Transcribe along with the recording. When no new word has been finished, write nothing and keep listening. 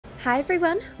Hi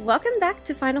everyone, welcome back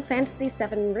to Final Fantasy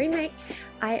VII Remake.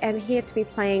 I am here to be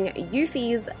playing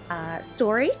Yuffie's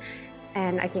story,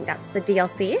 and I think that's the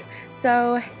DLC.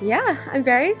 So yeah, I'm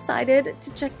very excited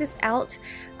to check this out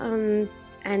and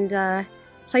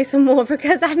play some more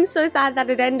because I'm so sad that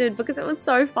it ended because it was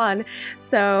so fun.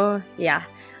 So yeah,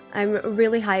 I'm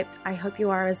really hyped. I hope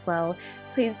you are as well.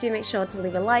 Please do make sure to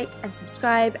leave a like and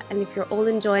subscribe, and if you're all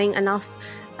enjoying enough,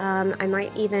 I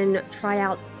might even try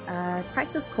out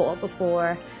Crisis Core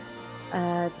before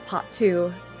part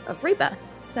 2 of Rebirth.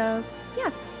 So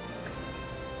yeah.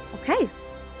 Okay.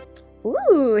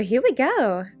 Ooh, here we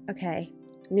go. Okay.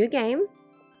 New game.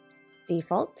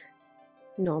 Default.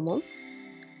 Normal.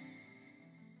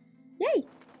 Yay.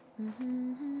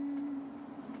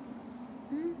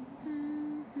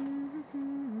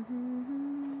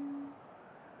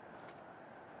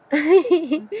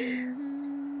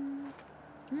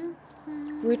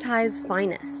 Wutai's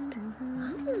finest.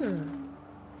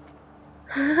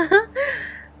 Oh.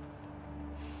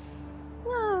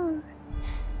 Whoa.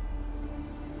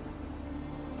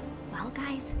 Well,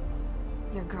 guys,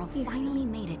 your girl finally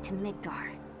made it to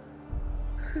Midgar.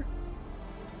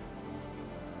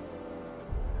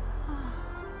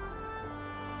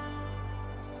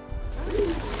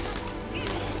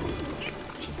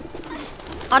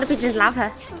 All the pigeons love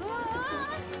her.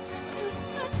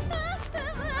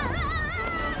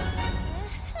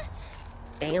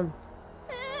 Damn.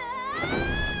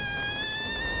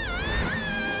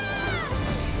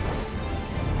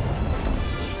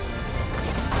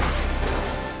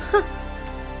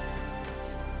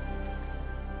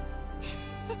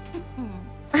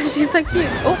 She's so cute.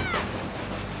 Oh.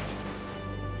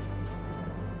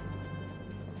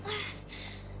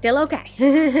 Still okay.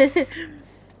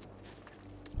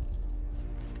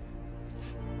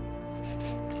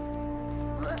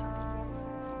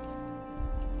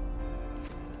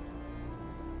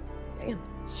 Damn.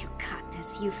 You got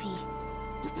this, Yuffie.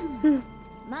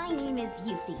 My name is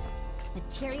Yuffie,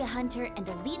 materia hunter and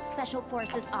elite special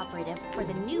forces operative for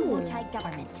the new Wutai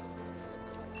government.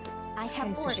 I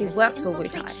have orders to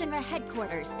infiltrate Shinra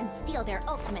headquarters and steal their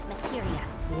ultimate materia.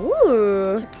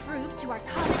 Ooh. To prove to our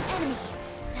common enemy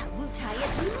that Wutai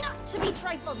is not to be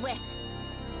trifled with.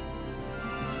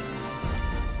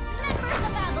 Members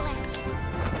of Avalanche,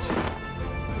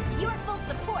 with your full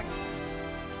support,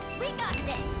 we got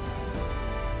this.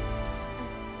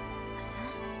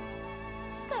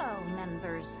 So,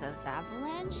 members of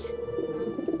Avalanche,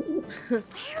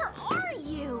 where are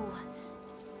you?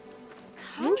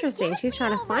 Interesting, she's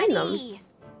trying to find them. Okay,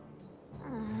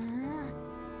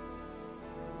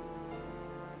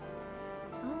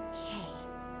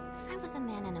 if I was a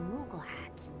man in a Moogle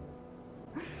hat.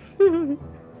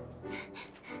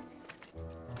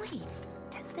 Wait,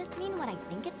 does this mean what I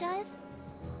think it does?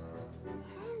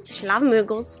 She loves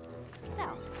Moogles. So,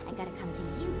 I gotta come to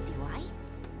you, do I?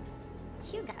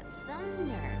 You got some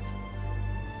nerve.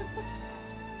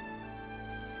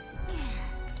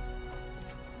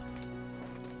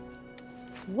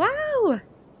 Wow!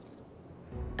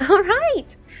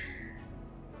 Alright!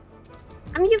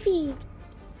 I'm Yuffie!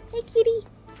 Hey, kitty!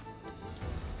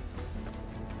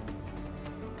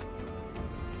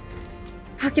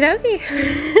 Okie dokie!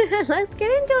 Let's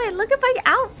get into it! Look at my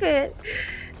outfit!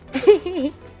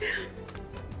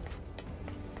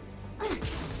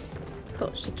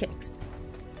 Cool, she kicks.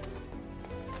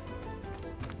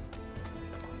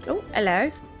 Oh,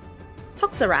 hello.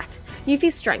 Toxarat.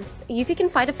 Yuffie's strengths. Yuffie can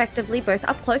fight effectively both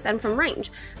up close and from range.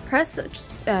 Press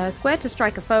square to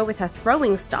strike a foe with her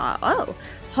throwing star. Oh.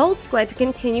 Hold square to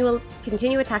continue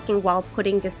attacking while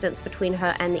putting distance between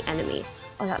her and the enemy.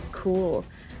 Oh, that's cool.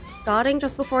 Guarding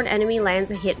just before an enemy lands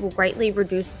a hit will greatly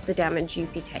reduce the damage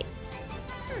Yuffie takes.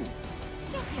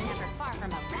 Guess you're never far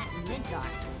from a rat in Midgar.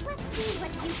 Let's see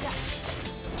what you got.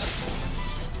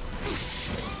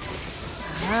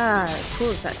 Ah,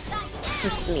 cool. So that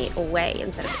pushes me away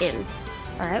instead of in.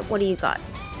 Alright, what do you got?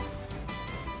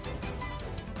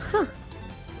 Huh.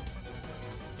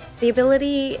 The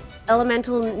ability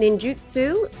Elemental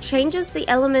Ninjutsu changes the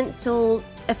elemental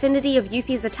affinity of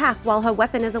Yuffie's attack while her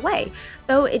weapon is away.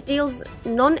 Though it deals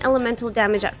non-elemental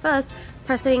damage at first,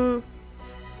 pressing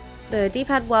the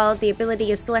D-pad while the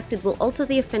ability is selected will alter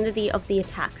the affinity of the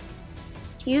attack.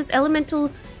 Use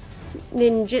Elemental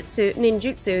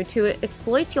ninjutsu to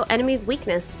exploit your enemy's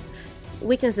weaknesses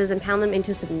and pound them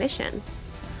into submission.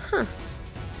 Huh.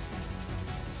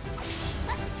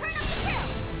 Let's turn up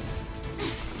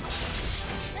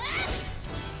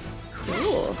the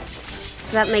Cool.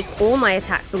 So that makes all my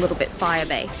attacks a little bit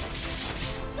fire-based.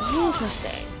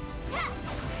 Interesting.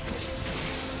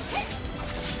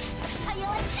 How you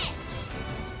like this?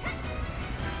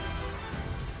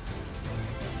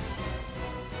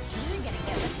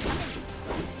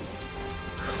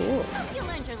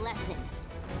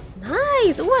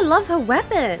 Nice! Oh, I love her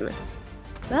weapon!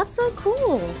 That's so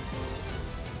cool!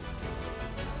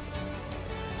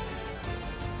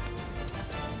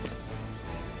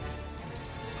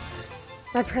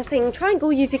 By pressing triangle,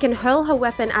 Yuffie can hurl her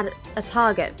weapon at a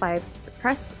target. By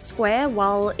press square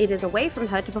while it is away from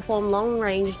her to perform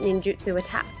long-range ninjutsu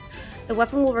attacks. The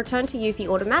weapon will return to Yuffie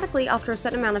automatically after a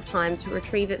certain amount of time. To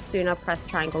retrieve it sooner, press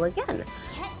triangle again.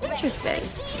 Interesting.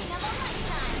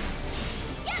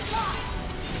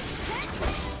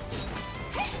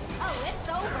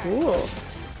 Cool.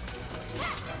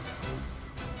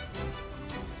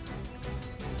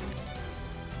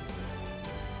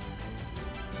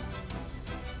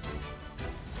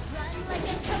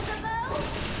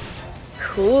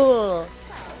 Cool. Well,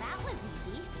 that was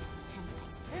easy. And my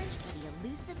search for the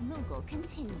elusive Moogle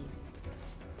continues.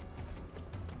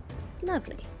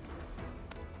 Lovely.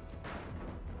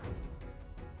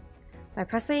 By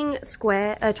pressing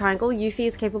triangle, Yuffie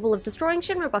is capable of destroying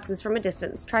Shinra boxes from a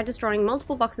distance. Try destroying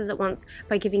multiple boxes at once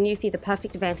by giving Yuffie the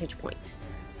perfect vantage point.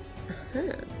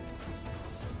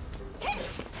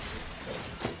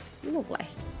 Lovely.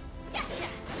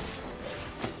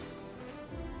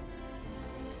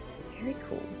 Very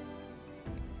cool.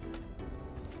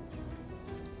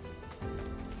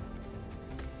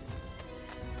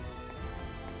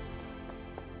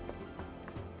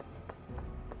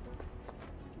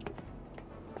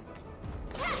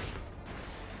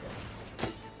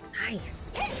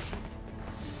 Nice.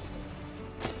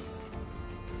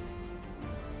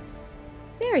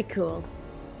 Very cool.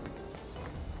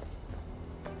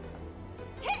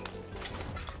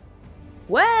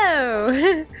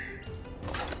 Whoa!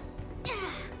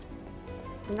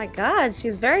 Oh my god,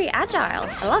 she's very agile.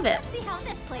 I love it. Let's see how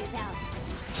this plays out.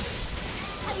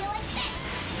 How do you like this?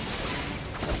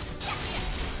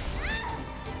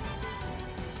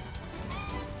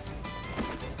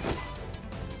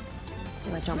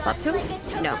 Do I jump up to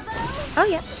him? No. Oh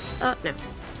yeah. Oh no.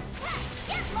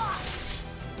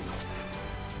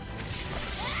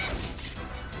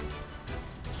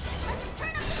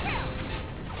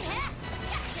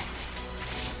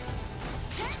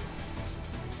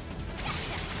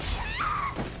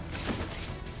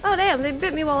 Oh damn, they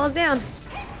bit me while I was down.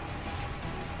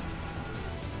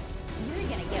 You're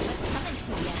gonna get what's coming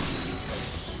to you.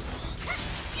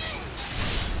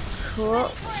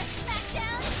 Cool.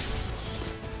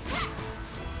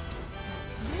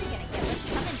 You're gonna get what's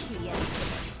coming to you.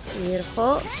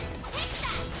 Beautiful.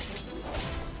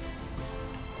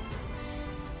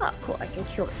 Oh cool, I can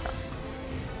cure myself.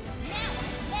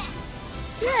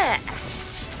 Yeah.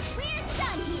 We're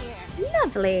done here.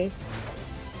 Lovely.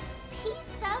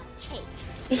 Piece of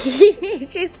cake.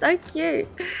 She's so cute.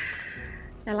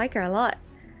 I like her a lot.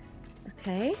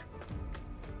 Okay.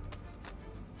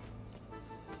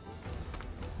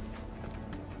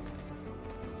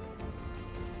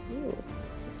 Ooh,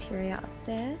 materia up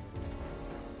there.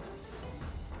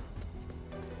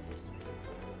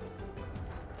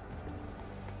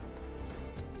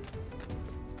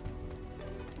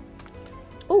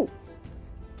 Ooh.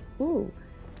 Ooh.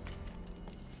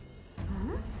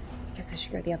 Guess I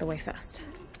should go the other way first.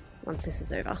 Once this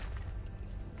is over.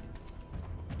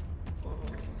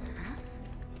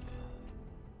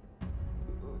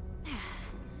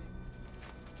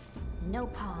 No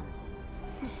palm.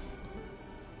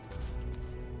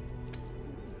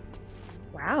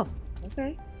 Wow.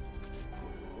 Okay.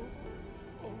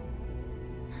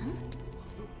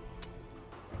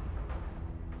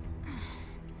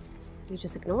 You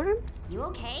just ignored him? You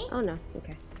okay? Oh no.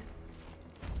 Okay.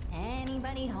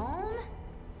 Anybody home?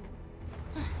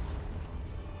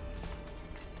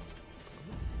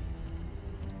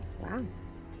 Wow.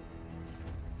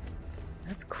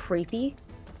 That's creepy.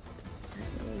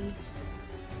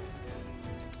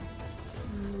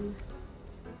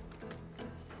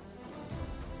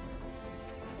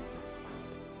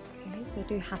 Okay, so I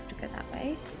do have to go that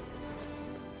way.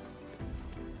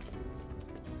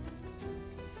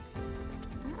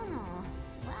 Oh,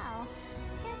 well,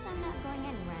 guess I'm not going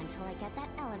anywhere until I get that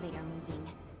elevator moving.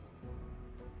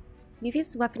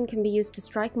 Yuffie's weapon can be used to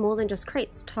strike more than just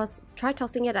crates. Try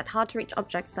tossing it at hard-to-reach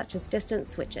objects such as distant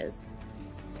switches.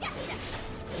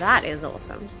 That is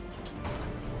awesome.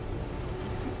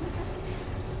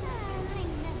 I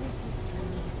never cease to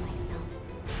amaze myself.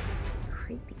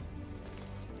 Creepy.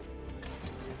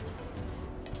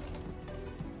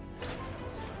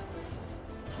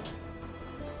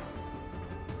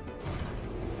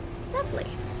 Lovely.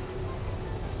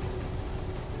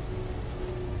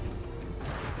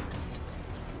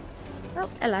 Oh,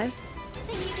 hello.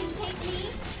 Think you can take me?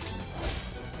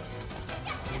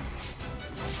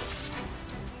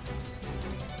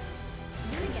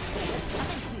 You're gonna get what's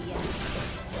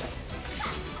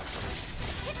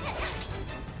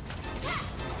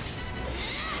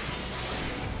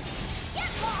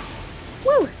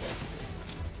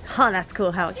Oh, that's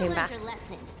cool how it came back. Your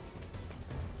lesson.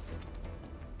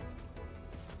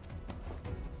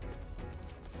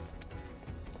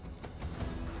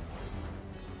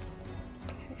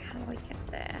 Okay, how do I get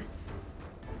there?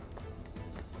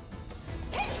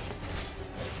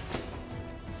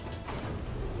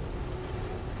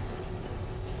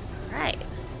 Right.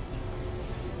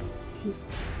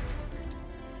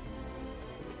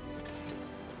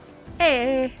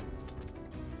 Hey.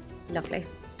 Lovely.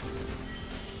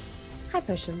 High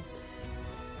potions.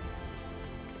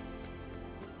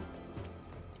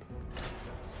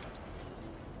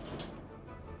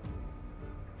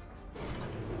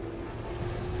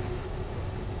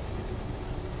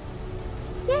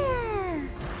 Yeah.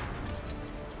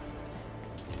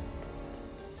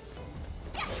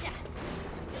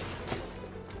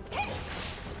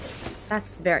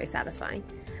 That's very satisfying.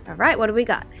 All right, what do we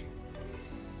got?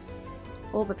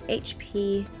 Orb of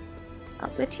HP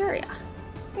up materia.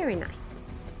 Very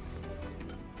nice.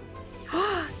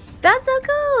 That's so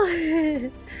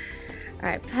cool!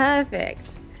 Alright,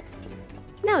 perfect.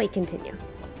 Now we continue.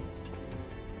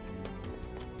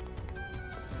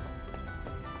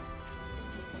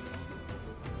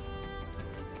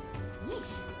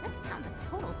 Yeesh, this town's a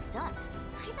total dump.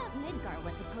 I thought Midgar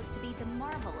was supposed to be the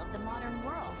marvel of the modern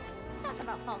world. Talk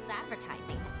about false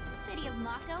advertising. City of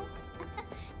Mako?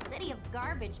 City of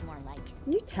garbage, more like.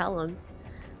 You tell him.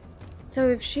 So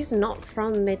if she's not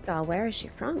from Midgar, where is she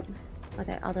from? Are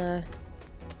there other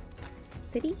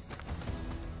cities?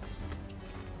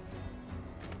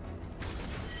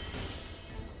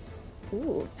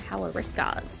 Ooh, power wrist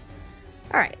guards.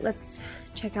 Alright, let's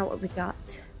check out what we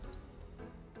got.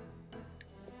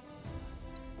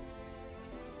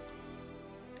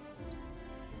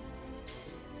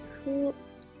 Cool.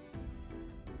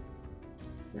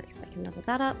 Nice, I can level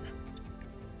that up.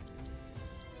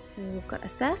 So we've got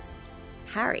Assess,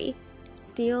 Parry,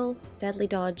 Steal, Deadly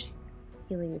Dodge,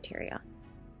 Healing Materia.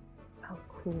 Oh,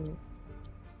 cool.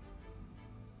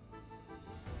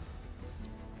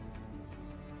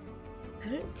 I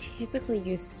don't typically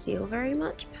use Steal very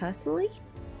much, personally.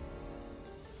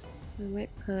 So I might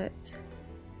put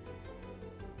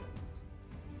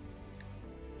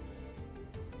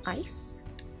Ice,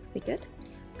 could be good.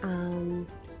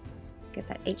 Let's get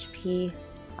that HP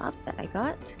up that I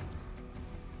got.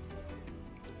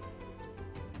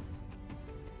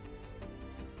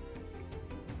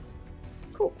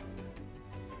 Cool.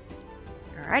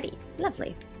 Alrighty,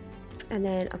 lovely. And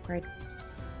then upgrade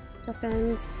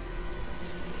weapons.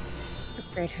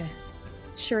 Upgrade her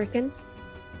shuriken.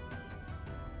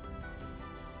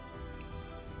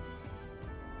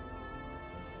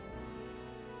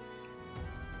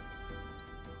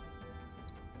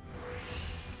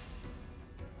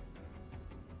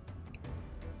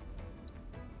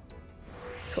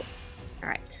 Cool.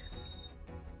 Alright.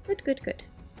 Good, good, good.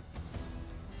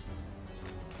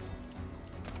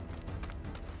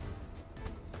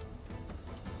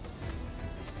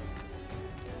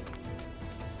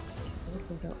 We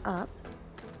can go up.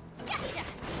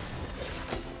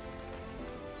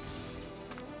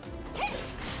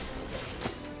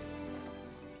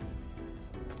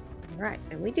 Right,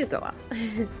 and we do go up.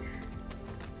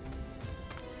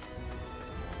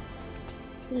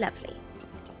 Lovely.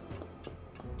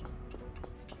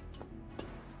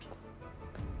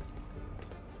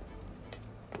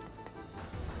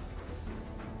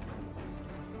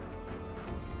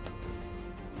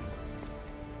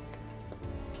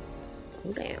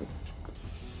 Oh, damn.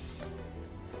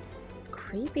 It's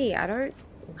creepy. I don't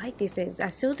like these things. I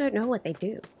still don't know what they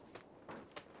do.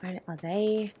 Are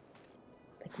they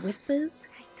like whispers?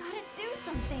 I gotta do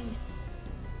something.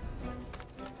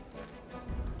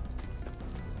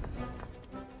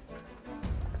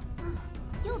 Oh,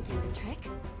 you'll do the trick.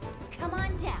 Come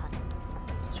on down.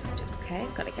 Distracted. Okay,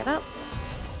 gotta get up.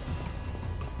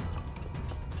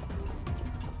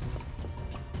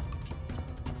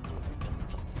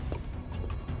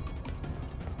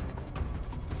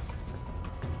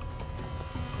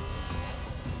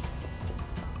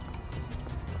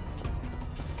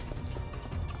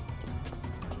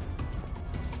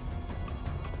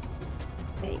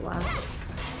 There you are.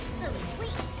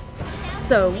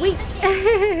 Sweet.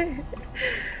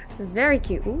 Very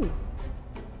cute. Ooh.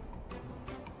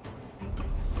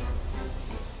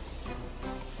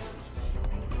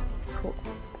 Cool.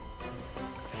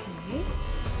 Okay.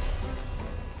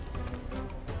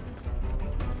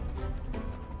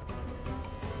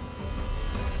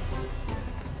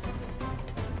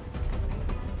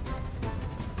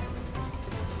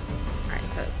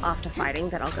 Alright, so after fighting,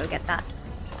 then I'll go get that.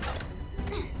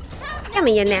 Come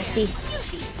here, you nasty.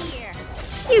 Yuffie's here.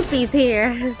 Yuffie's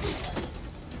here.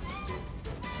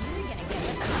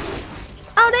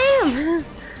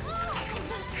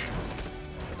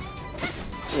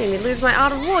 made me lose my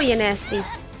art of war, you nasty.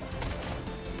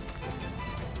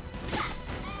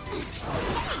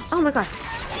 Oh my god.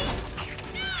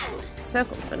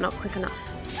 Circled, but not quick enough.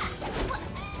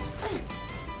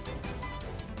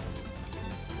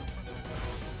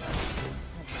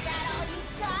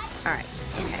 Alright,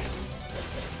 okay.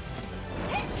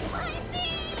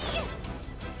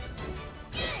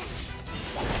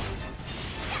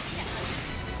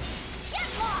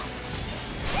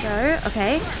 Go,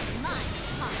 okay.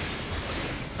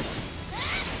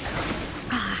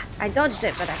 Ah, I dodged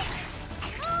it, but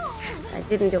I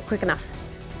didn't do it quick enough.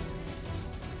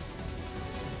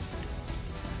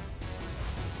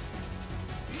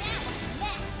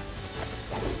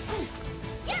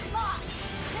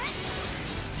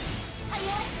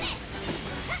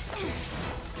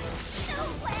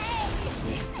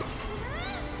 Nasty.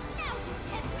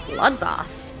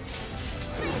 Bloodbath.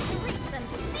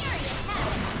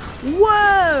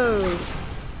 Whoa!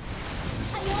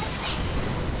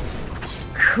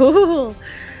 Cool.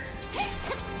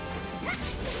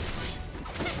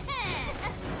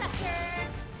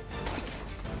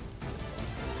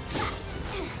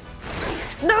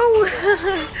 No!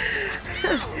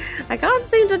 I can't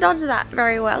seem to dodge that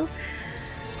very well.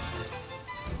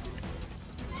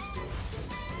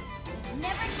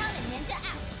 Never count a ninja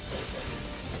out.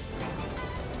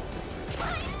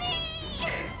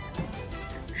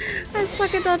 I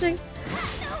suck at dodging.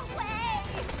 No way.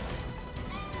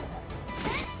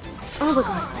 Oh my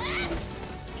god.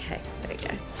 Okay, there you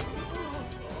go.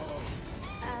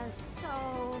 So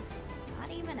not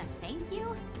even a thank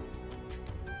you?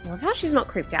 I love how she's not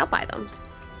creeped out by them.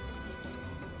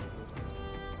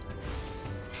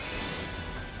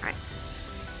 Right.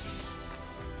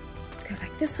 Let's go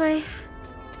back this way.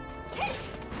 Okay,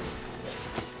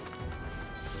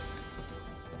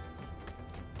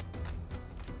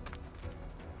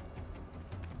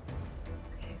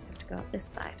 so I have to go up this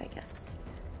side, I guess.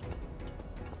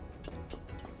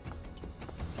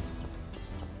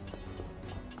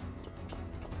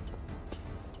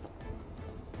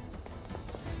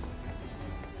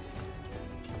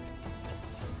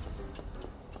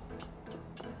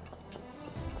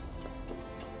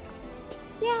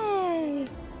 Yay!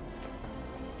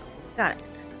 Got it.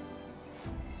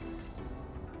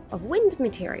 Of wind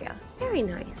materia. Very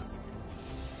nice.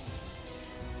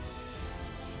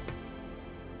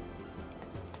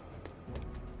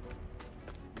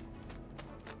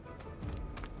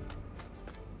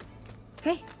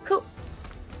 Okay, cool.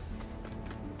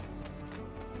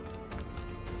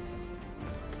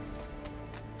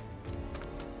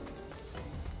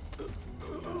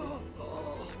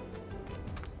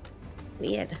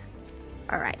 Weird.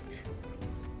 All right.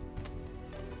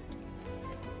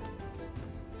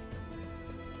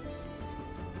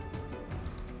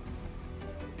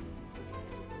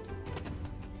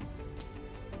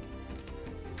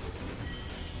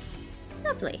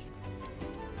 Lovely.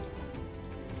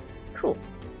 Cool.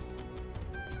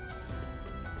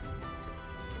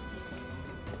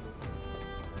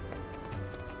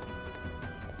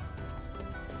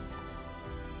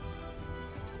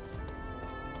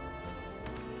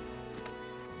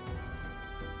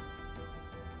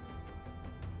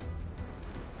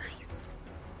 Nice.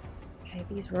 Okay,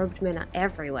 these robed men are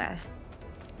everywhere.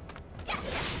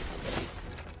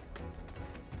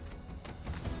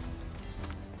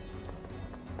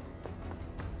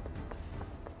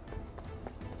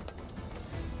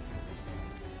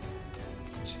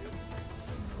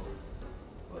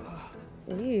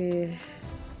 Ooh.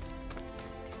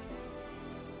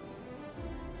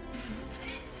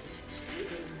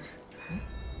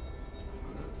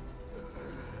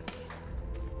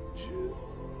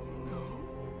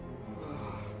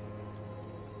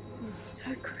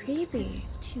 So creepy. This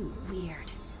is too weird.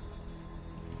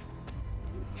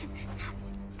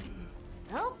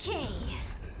 Okay,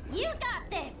 you got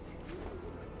this.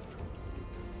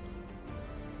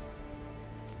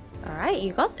 All right,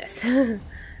 you got this.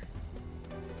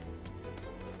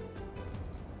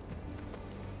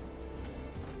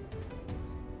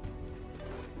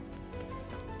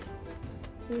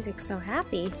 Music's so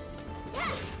happy.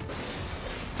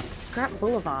 Scrap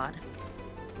Boulevard.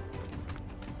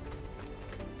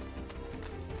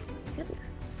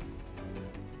 Goodness.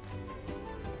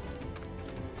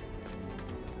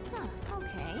 Huh,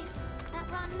 okay.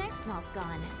 That rotten egg smell's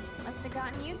gone. Must have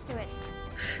gotten used to it.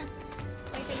 The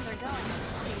way things are going,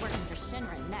 I'll be working for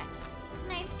Shinra next.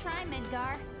 Nice try,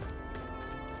 Midgar.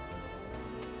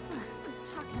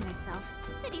 I'm talking to myself.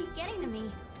 The city's getting to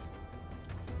me.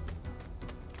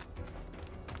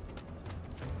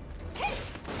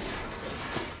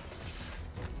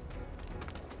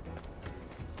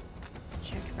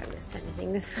 Check if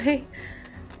going this way.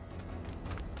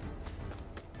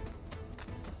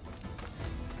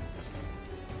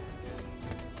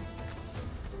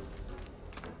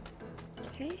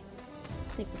 Okay,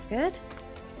 I think we're good.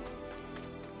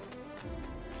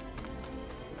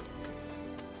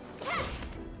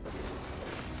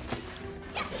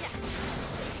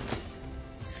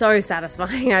 So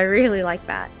satisfying. I really like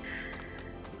that.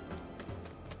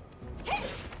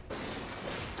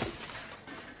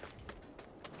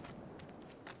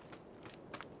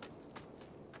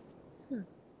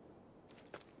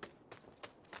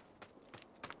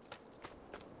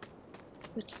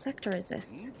 Which sector is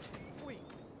this? Wait,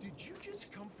 did you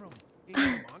just come from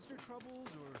any monster troubles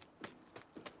or?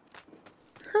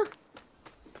 Huh.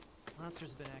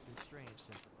 Monsters have been acting strange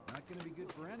since the Not gonna be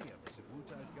good for any of us if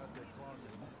Wu-Tai's got their claws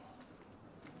in this.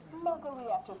 Mega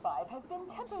Reactor 5 has been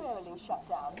temporarily shut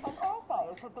down, and all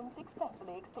fires have been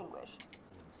successfully extinguished.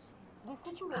 The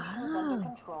situation is under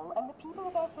control, and the people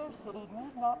of our fair city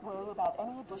need not worry about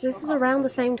any additional. So this is around the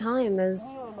same time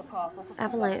as We are in the process of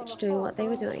Avalanche doing what they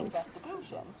were doing.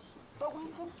 investigation, but we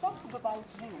suspect the device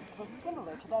used was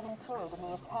similar to that employed in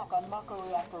the attack on Mako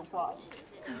Reactor 1.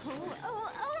 Oh,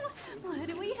 what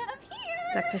do we have here?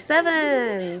 Sector 7,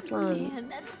 Man, slums.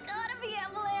 that's gotta be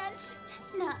Avalanche.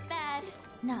 Not bad.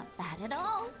 Not bad at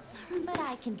all. But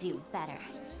I can do better.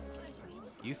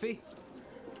 Yuffie?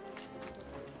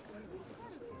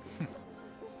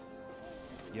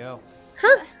 Yo.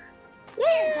 Huh?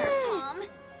 There's our Yay! mom.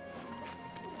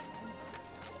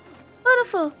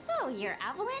 Wonderful. So, you're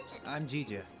Avalanche? I'm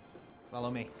Jija.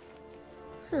 Follow me.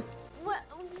 Wait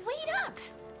up!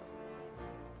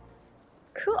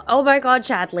 Cool. Oh my god,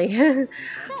 Chadley.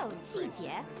 So,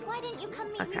 Jija, why didn't you come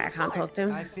meet me Okay, I can't before? talk to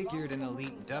him. I figured an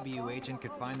elite W agent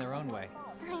could find their own way.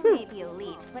 I may be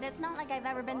elite, but it's not like I've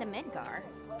ever been to Midgar.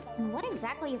 And what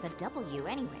exactly is a W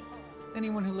anyway?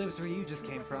 Anyone who lives where you just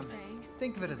came from,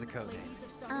 think of it as a code name.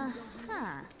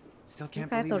 Uh-huh. Still can't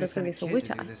Okay, I believe thought it they was gonna sent be a for kid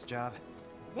to do Wu-Tai. this job.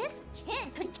 This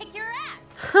kid could kick your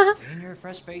ass! Seeing your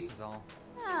fresh face is all.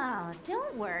 Oh,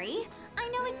 don't worry. I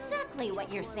know exactly what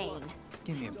you're saying.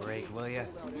 Give me a break, will ya?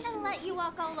 And let you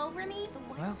walk all over me?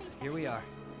 Well, here we are.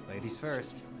 Ladies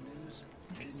first.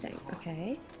 Interesting.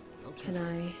 Okay. Can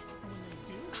I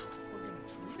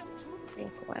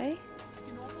walk away?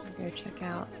 Go check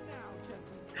out.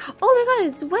 Oh my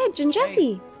god, it's Wedge and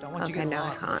Jessie! Don't want you Okay, getting no, I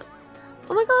lost. can't.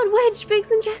 Oh my god, Wedge,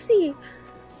 Biggs, and Jessie!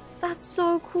 That's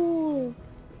so cool.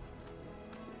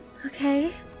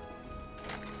 Okay.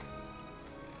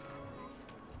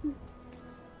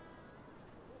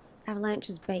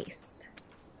 Avalanche's base.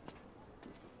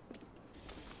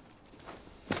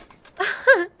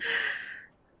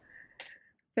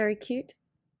 Very cute.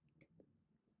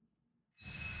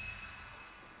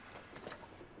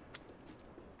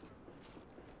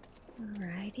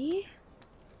 Alrighty.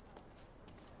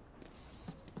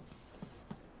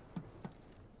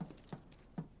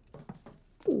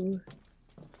 Ooh.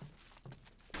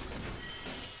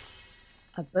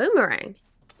 A boomerang.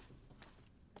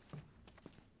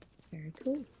 Very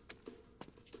cool.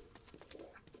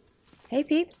 Hey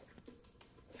peeps.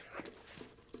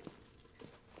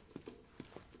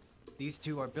 These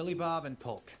two are Billy Bob and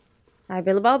Polk. Hi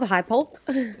Billy Bob, hi Polk.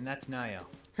 And that's Nayo.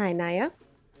 Hi Naya.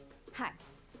 Hi.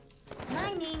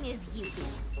 My name is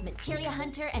Yuffie, Materia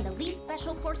Hunter and Elite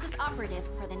Special Forces Operative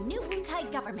for the new Wu-Tai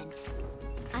government.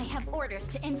 I have orders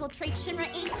to infiltrate Shinra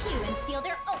HQ and steal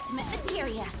their ultimate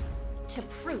materia. To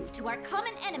prove to our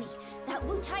common enemy that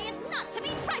Wu-Tai is not to be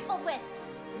trifled with.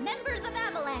 Members of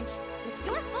Avalanche, with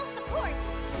your full support,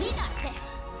 we got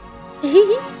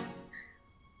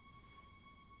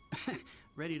this.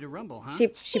 Ready to rumble, huh?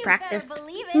 She You practiced. better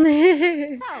believe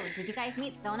it. So, did you guys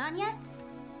meet Sonon yet?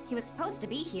 He was supposed to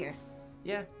be here.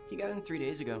 Yeah, he got in 3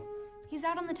 days ago. He's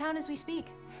out on the town as we speak.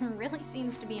 Really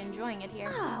seems to be enjoying it here.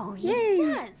 Oh, Yay.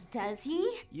 he does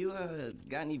he? You,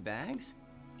 got any bags?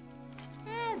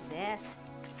 As if.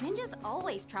 Ninjas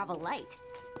always travel light.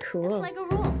 Cool. It's like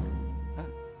a rule.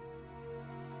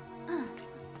 Huh.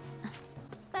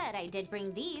 But I did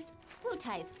bring these.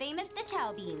 Wu-Tai's famous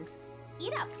Dachao beans.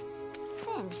 Eat up.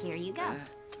 And here you go.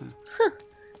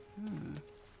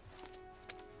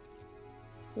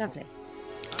 Lovely.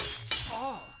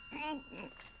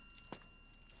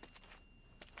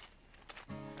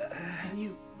 Can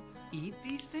you eat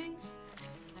these things?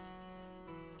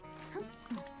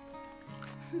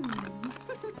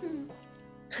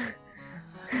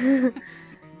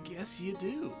 Guess you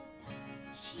do.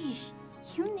 Sheesh,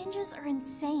 you ninjas are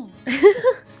insane.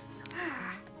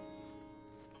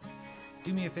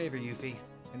 Do me a favor, Yuffie,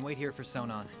 and wait here for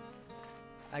Sonon.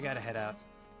 I gotta head out.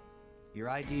 Your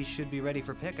IDs should be ready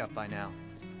for pickup by now.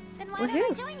 Then why don't I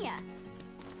Woohoo. join ya?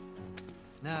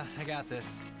 Nah, I got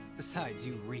this. Besides,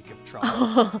 you reek of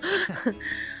trouble.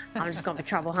 I'm just gonna be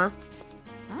trouble, huh?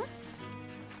 Huh?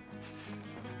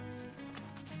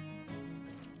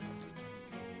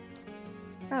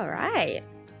 All right.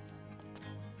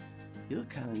 You look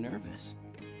kind of nervous.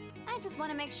 I just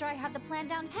want to make sure I have the plan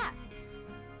down pat.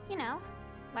 You know,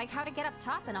 like how to get up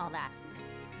top and all that.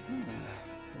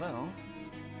 Well,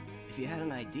 if you had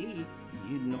an ID,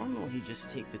 you'd normally just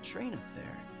take the train up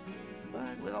there.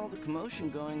 But with all the commotion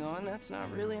going on, that's not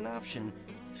really an option.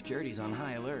 Security's on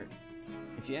high alert.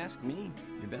 If you ask me,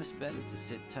 your best bet is to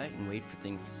sit tight and wait for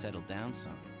things to settle down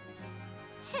some.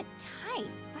 Sit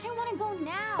tight, but I want to go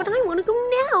now. But I want to go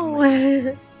now.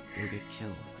 Go get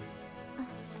killed.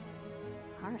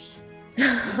 Harsh.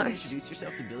 Introduce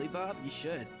yourself to Billy Bob? You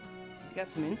should. He's got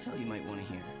some intel you might want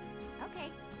to hear.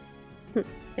 Okay.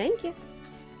 Thank you.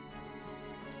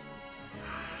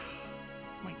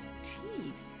 My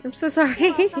teeth. I'm so sorry.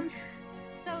 You're welcome.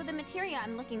 So the materia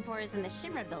I'm looking for is in the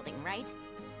Shinra building, right?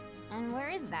 And where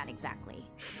is that exactly?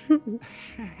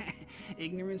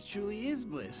 Ignorance truly is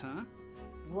bliss, huh?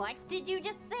 What did you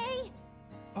just say?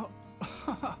 Oh,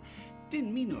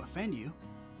 didn't mean to offend you.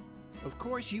 Of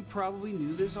course, you probably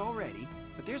knew this already,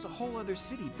 but there's a whole other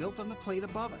city built on the plate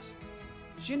above us.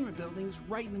 Shinra building's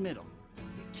right in the middle.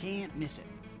 You can't miss it.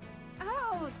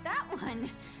 Oh, that one.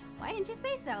 Why didn't you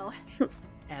say so?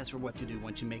 As for what to do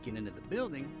once you make it into the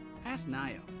building, ask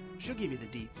Nayo. She'll give you the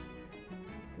deets.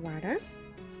 Water.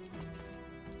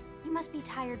 You must be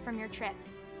tired from your trip.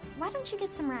 Why don't you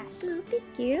get some rest? No,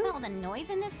 thank you. With all the noise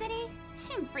in this city?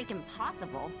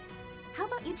 Impossible. How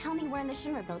about you tell me where in the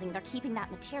Shinra building they're keeping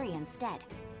that materia instead?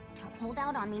 Don't hold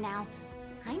out on me now.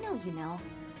 I know you know.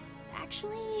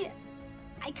 Actually,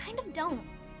 I kind of don't.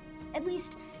 At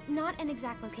least, not an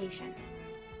exact location.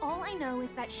 All I know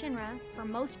is that Shinra, for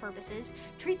most purposes,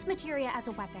 treats materia as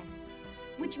a weapon.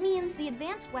 Which means the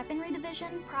Advanced Weaponry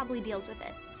Division probably deals with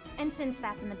it. And since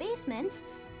that's in the basement...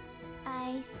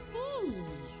 I see.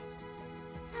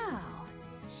 So,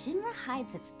 Shinra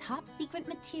hides its top secret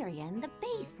materia in the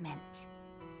basement.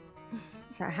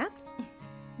 Perhaps.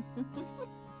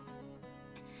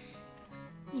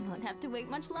 You won't have to wait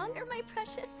much longer, my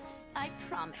precious. I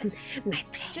promise. My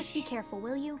precious. Just be careful,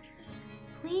 will you?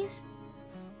 Please?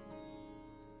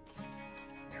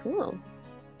 Cool.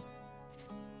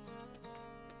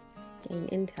 Gain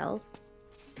intel.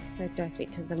 So do I speak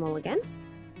to them all again?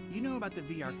 You know about the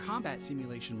VR combat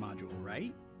simulation module,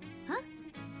 right? Huh?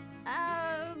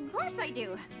 Of course I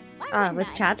do. Why wouldn't With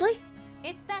I? Chadley?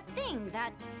 It's that thing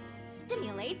that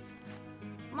stimulates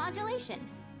modulation.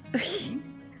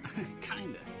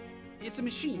 Kinda. It's a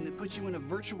machine that puts you in a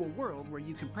virtual world where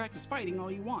you can practice fighting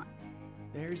all you want.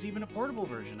 There's even a portable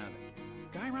version of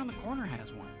it. Guy around the corner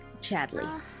has one. Chadley.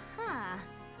 Uh-huh.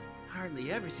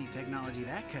 Hardly ever see technology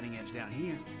that cutting edge down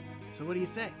here. So what do you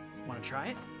say? Want to try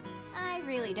it? I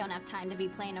really don't have time to be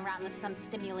playing around with some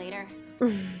stimulator.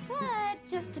 But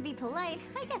just to be polite,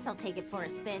 I guess I'll take it for a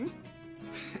spin.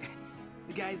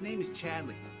 The guy's name is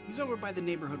Chadley. He's over by the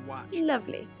neighborhood watch.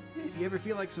 Lovely. If you ever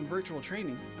feel like some virtual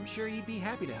training, I'm sure he'd be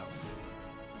happy to help.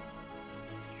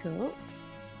 Cool.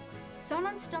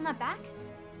 Sonon's still not back?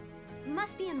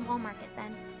 Must be in Wall Market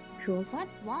then. Cool.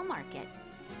 What's Wall Market?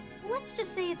 Let's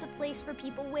just say it's a place for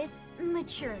people with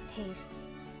mature tastes.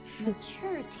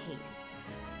 Mature tastes.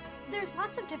 There's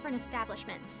lots of different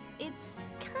establishments. It's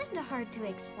kinda hard to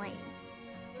explain.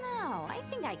 No, I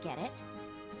think I get it.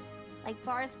 Like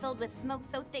bars filled with smoke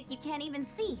so thick you can't even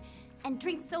see, and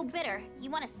drinks so bitter you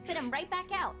want to spit them right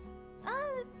back out.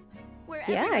 Where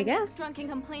Yeah, everyone I gets guess. drunk and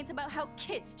complains about how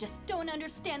kids just don't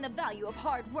understand the value of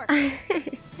hard work.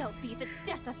 They'll be the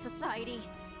death of society.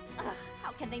 Ugh,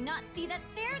 how can they not see that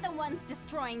they're the ones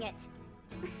destroying it?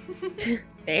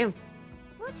 Damn.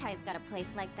 Wutai's got a place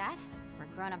like that, where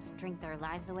grown-ups drink their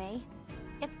lives away.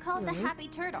 It's called the Happy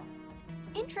Turtle.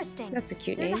 Interesting. That's a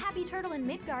cute There's a name. Happy Turtle in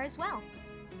Midgar as well.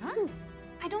 Huh?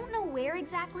 I don't know where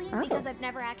exactly Oh. because I've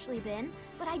never actually been,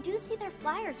 but I do see their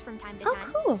flyers from time to Oh,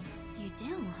 time. cool. You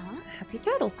do, huh? Happy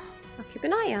turtle. I'll keep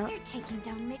an eye out. They're taking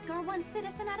down Midgar one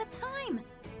citizen at a time.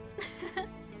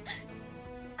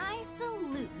 I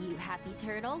salute you, Happy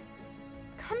Turtle.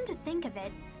 Come to think of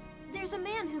it, there's a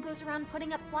man who goes around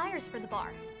putting up flyers for the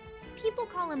bar. People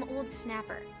call him Old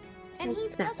Snapper. And Old he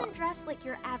Snapper. doesn't dress like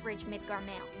your average Midgar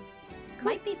male.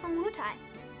 Cool. Might be from Wutai.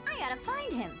 I gotta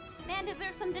find him. Man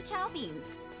deserves some dechow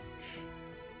beans.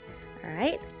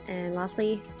 Alright, and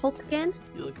lastly, Hulk again.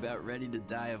 You look about ready to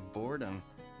die of boredom.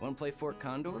 Want to play Fort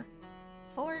Condor?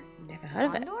 Fort Never heard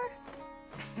of it.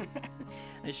 Condor?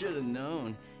 I should have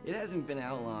known. It hasn't been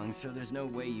out long, so there's no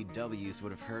way you W's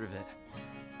would have heard of it.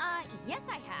 Yes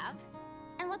I have.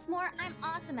 And what's more, I'm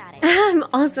awesome at it. I'm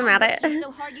awesome at it. It's so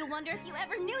hard you'll wonder if you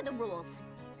ever knew the rules.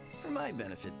 For my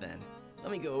benefit, then.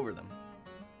 Let me go over them.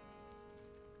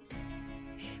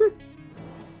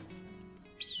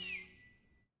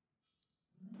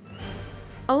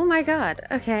 Oh my god,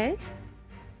 okay.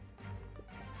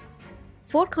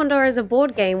 Fort Condor is a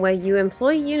board game where you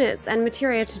employ units and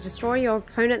materia to destroy your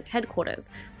opponent's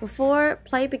headquarters. Before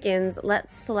play begins,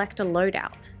 let's select a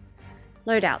loadout.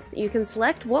 Loadouts. You can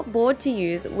select what board to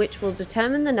use, which will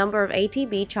determine the number of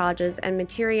ATB charges and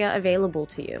materia available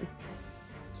to you,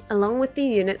 along with the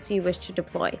units you wish to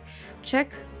deploy.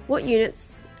 Check what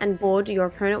units and board your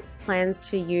opponent plans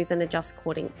to use and adjust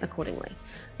accordingly.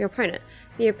 Your opponent.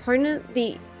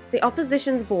 The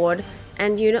opposition's board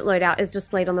and unit loadout is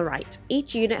displayed on the right.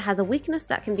 Each unit has a weakness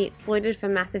that can be exploited for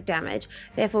massive damage,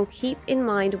 therefore keep in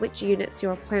mind which units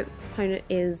your opponent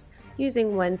is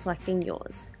using when selecting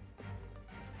yours.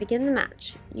 Begin the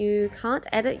match. You can't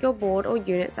edit your board or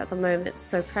units at the moment,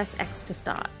 so press X to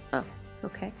start. Oh,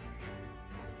 okay.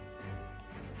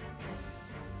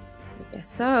 I guess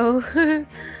so.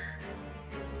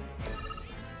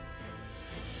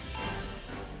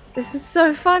 This is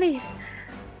so funny.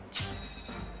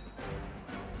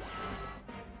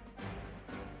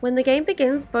 When the game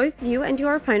begins, both you and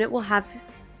your opponent will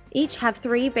each have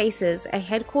 3 bases, a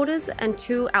headquarters and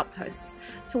 2 outposts.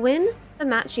 To win the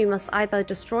match, you must either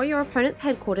destroy your opponent's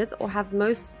headquarters or have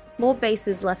more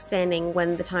bases left standing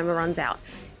when the timer runs out.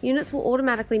 Units will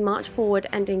automatically march forward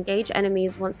and engage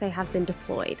enemies once they have been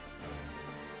deployed.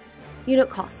 Unit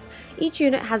costs. Each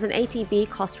unit has an ATB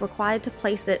cost required to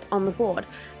place it on the board.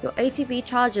 Your ATB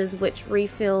charges, which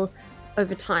refill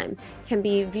over time, can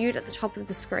be viewed at the top of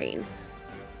the screen.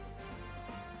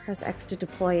 Press X to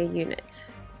deploy a unit.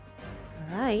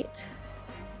 Alright.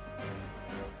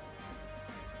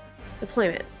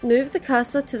 Deployment. Move the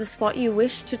cursor to the spot you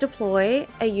wish to deploy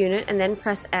a unit and then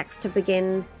press X to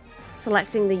begin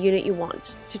selecting the unit you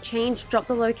want. To change the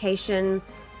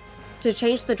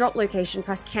drop location,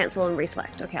 press cancel and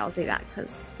reselect. Okay, I'll do that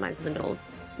because mine's in the middle of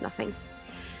nothing.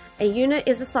 A unit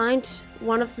is assigned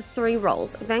one of the 3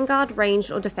 roles: Vanguard,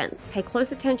 Ranged, or Defense. Pay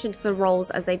close attention to the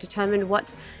roles as they determine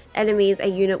what enemies a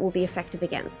unit will be effective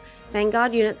against.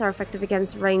 Vanguard units are effective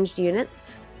against ranged units.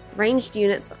 Ranged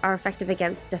units are effective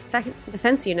against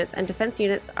defense units, and defense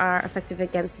units are effective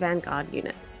against Vanguard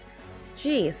units.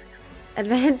 Jeez.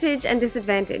 Advantage and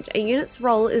disadvantage. A unit's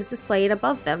role is displayed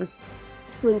above them.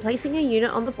 When placing a unit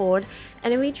on the board,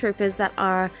 enemy troopers that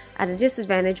are at a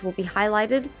disadvantage will be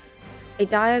highlighted. A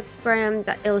diagram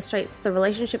that illustrates the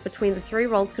relationship between the 3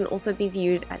 roles can also be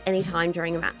viewed at any time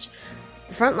during a match.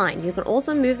 The front line. You can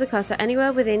also move the cursor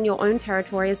anywhere within your own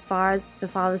territory as far as the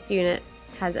farthest unit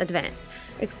has advanced.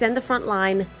 Extend the front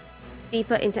line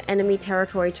deeper into enemy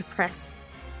territory to press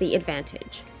the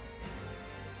advantage.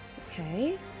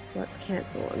 Okay, so let's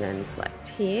cancel and then select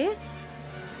here.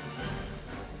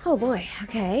 Oh boy,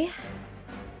 okay.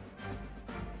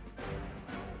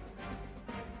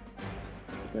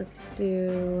 Let's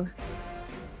do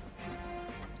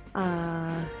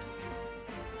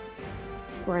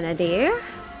Grenadier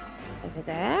over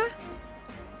there,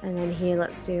 and then here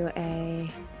let's do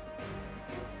a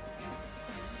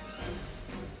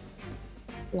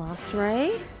Blast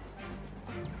Ray,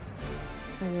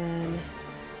 and then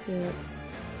here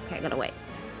let's, okay, I gotta wait.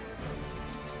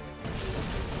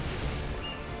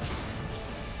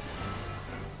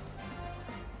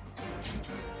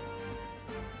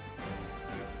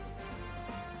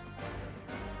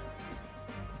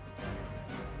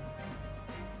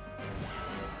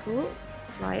 Cool.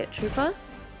 Riot Trooper.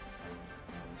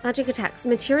 Magic attacks.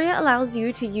 Materia allows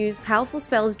you to use powerful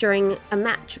spells during a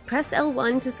match. Press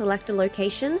L1 to select a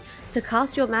location. To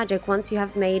cast your magic, once you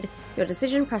have made your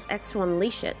decision, press X to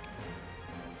unleash it.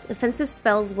 Offensive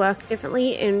spells work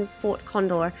differently in Fort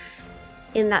Condor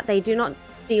in that they do not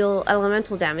deal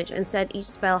elemental damage. Instead, each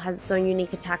spell has its own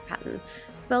unique attack pattern.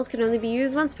 Spells can only be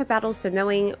used once per battle, so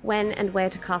knowing when and where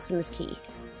to cast them is key.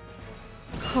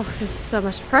 Oh, this is so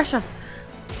much pressure.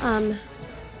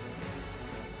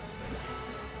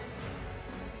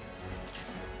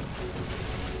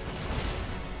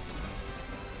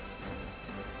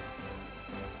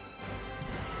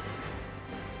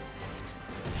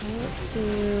 Let's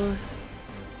do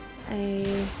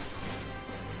a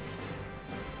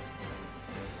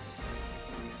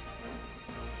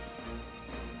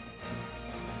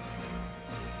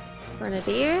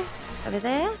Grenadier over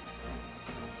there.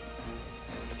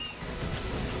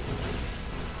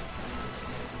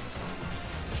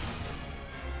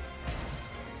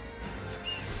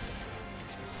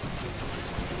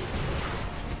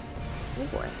 Oh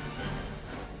boy.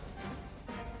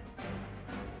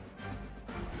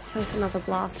 Place another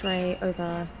blast ray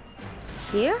over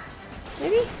here,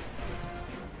 maybe?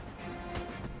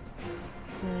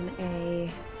 And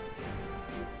a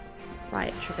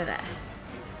riot trigger there.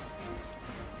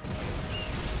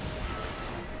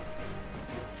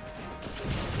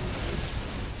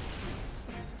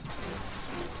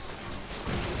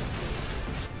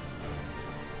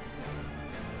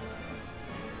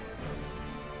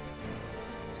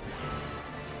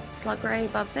 Slug ray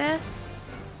above there.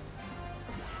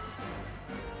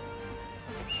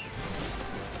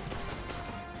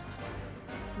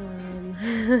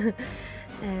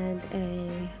 And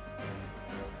a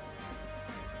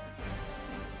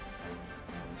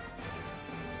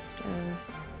just a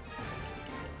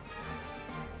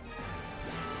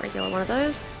regular one of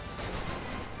those.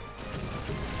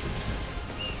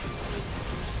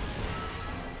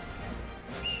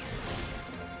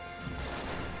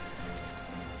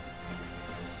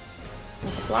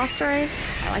 Another blast ray.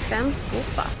 I like them.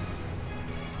 Oopa.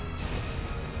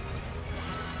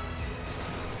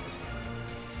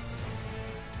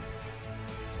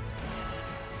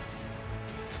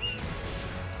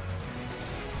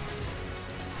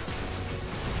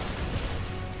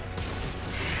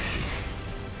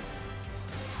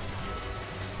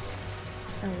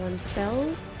 L1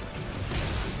 spells.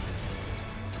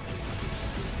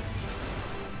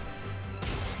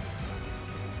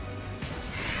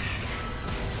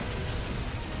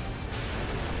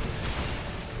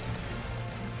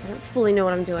 I don't fully know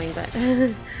what I'm doing, but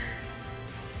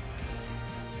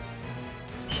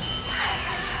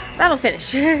that'll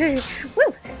finish.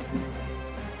 Woo!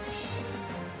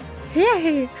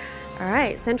 Yay!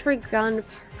 Alright, sentry gun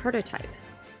prototype.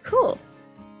 Cool.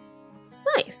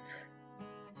 Nice.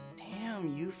 Damn,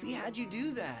 Yuffie, how'd you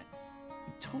do that?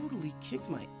 You totally kicked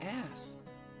my ass.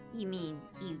 You mean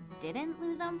you didn't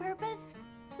lose on purpose?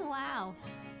 Wow.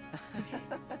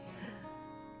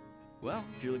 Well,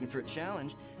 if you're looking for a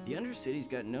challenge, the Undercity's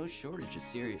got no shortage of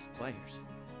serious players.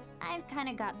 I've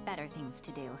kinda got better things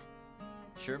to do.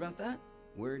 Sure about that?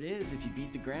 Word is, if you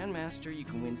beat the Grandmaster, you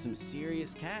can win some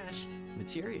serious cash.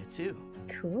 Materia, too.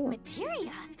 Cool.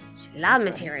 Materia? She love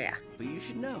That's materia. Right. But you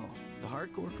should know, the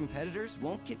hardcore competitors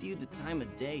won't give you the time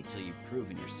of day till you've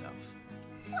proven yourself.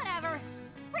 Whatever.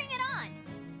 Bring it on!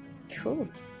 Cool.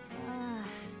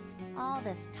 All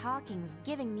this talking's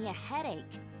giving me a headache.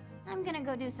 I'm gonna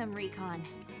go do some recon.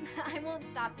 I won't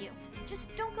stop you.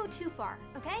 Just don't go too far,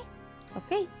 okay?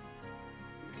 Okay.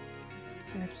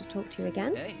 I have to talk to you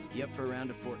again? Hey, you up for a round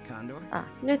of Fort Condor? Ah,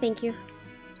 no thank you.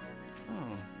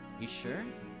 Oh, you sure?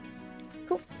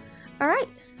 Cool. Alright,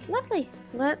 lovely.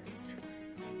 Let's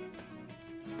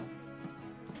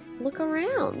look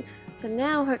around. So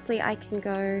now hopefully I can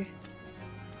go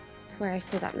to where I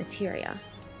saw that materia.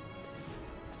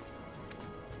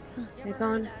 Oh, they're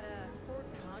gone.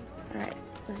 Alright,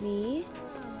 let me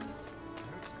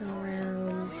go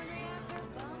around.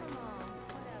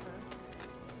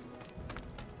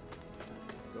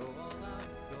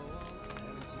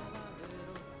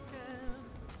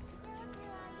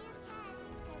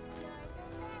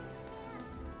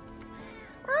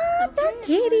 Ah, the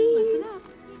kitties!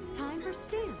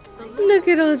 Look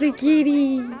at all the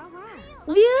kitties!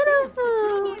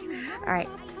 Beautiful! Alright,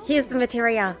 here's the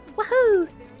materia. Woohoo!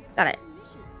 Got it.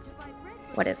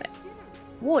 What is it?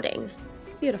 Warding.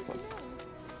 Beautiful.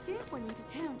 Stamp went into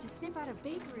town to sniff out a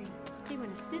bakery. They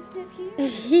went to sniff here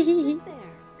and sniff there.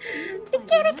 The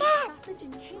kitty cats!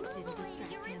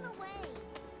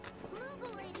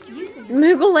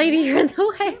 Moogle lady, you're in the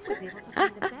way.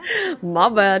 My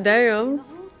bad, damn.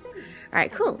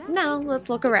 Alright, cool. Now let's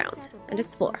look around and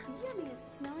explore.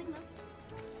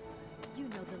 You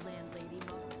know the landlady,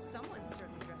 Mom. Someone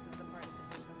certainly dresses the part of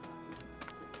division.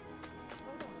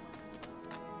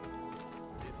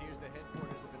 This here's the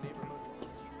headquarters of the neighborhood.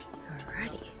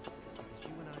 Alrighty.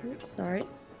 Oops, sorry.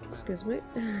 Excuse me.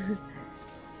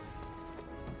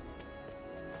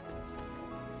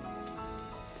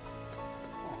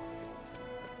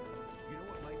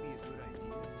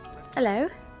 Hello.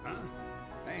 Huh?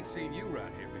 I ain't seen you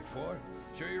around here before.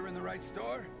 Sure you're in the right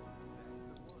store?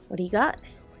 What do you got?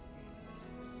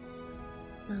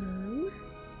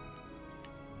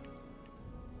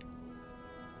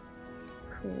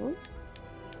 Cool.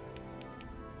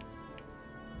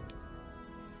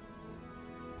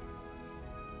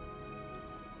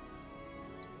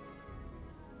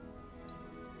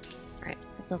 Alright,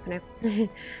 that's all for now. Guess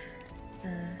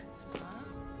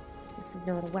there's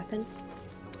no other weapon.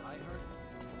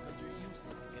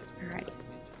 Alrighty.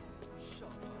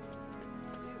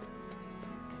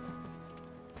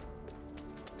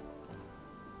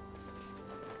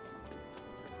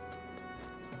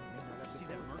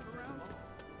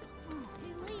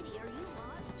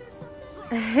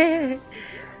 I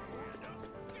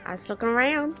was looking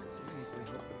around. Seriously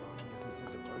hope the bombing isn't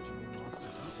sent to barging in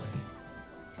monsters that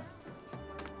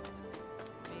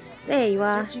way. There you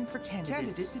are. Searching for candidates.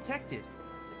 Candidate detected.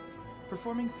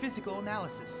 Performing physical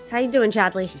analysis. How you doing,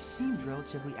 Chadley? She seems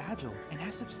relatively agile and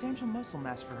has substantial muscle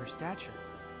mass for her stature.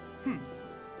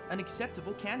 An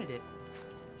acceptable candidate.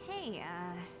 Hey,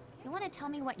 you want to tell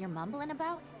me what you're mumbling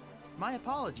about? My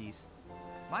apologies.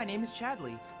 My name is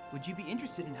Chadley. Would you be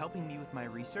interested in helping me with my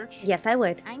research? Yes, I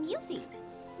would. I'm Yuffie.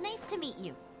 Nice to meet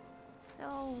you.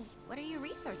 So, what are you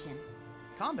researching?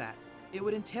 Combat. It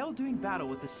would entail doing battle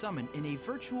with the summon in a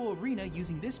virtual arena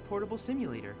using this portable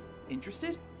simulator.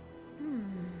 Interested?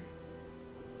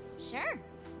 Sure.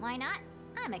 Why not?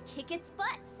 I'm a kick its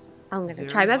butt. I'm gonna Very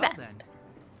try my well, best.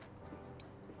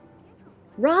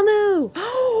 Ramu!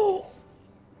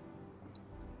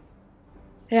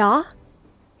 Yeah?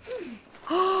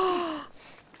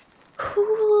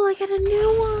 Cool, I get a new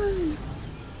one!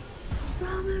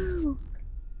 Ramu!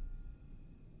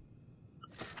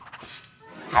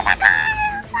 Oh my god,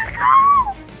 I'm so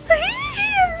cool!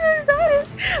 I'm so excited!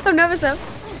 I'm nervous though.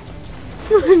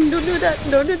 Don't do that,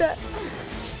 don't do that.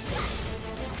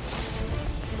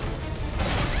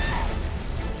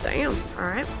 Damn,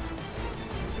 alright.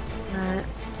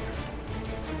 Let's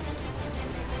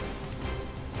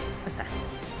assess.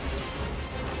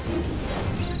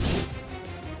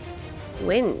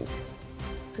 Wind.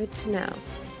 Good to know.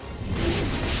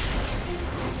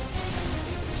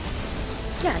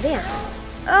 Yeah, damn.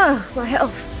 Oh, my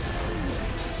health.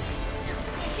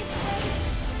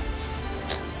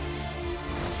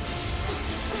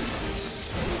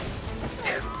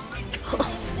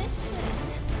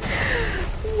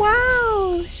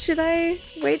 Wow! Should I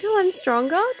wait till I'm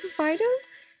stronger to fight him?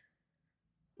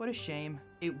 What a shame.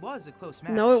 It was a close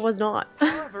match. No, it was not.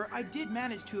 However, I did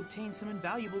manage to obtain some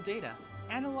invaluable data.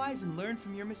 Analyze and learn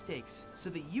from your mistakes so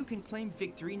that you can claim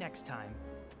victory next time.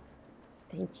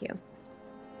 Thank you.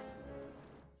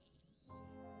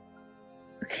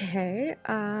 Okay,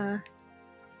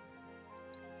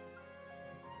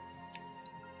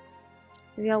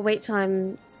 maybe I'll wait till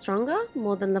I'm stronger,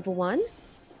 more than level 1.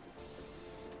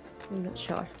 I'm not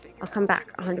sure. I'll come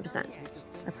back 100%.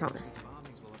 I promise.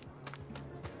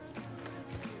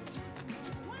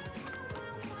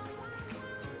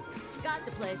 Got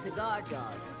the place a guard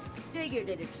dog. Figured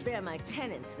it'd spare my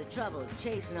tenants the trouble of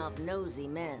chasing off nosy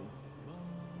men.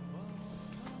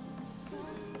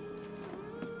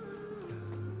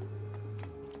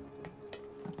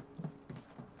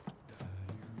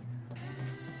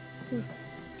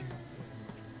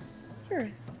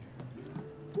 Curious.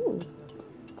 Ooh.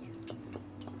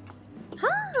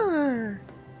 Huh.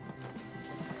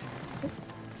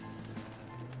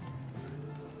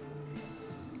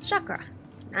 Chakra.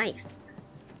 Nice.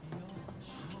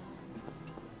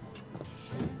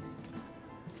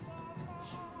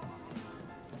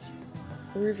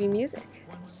 Groovy music.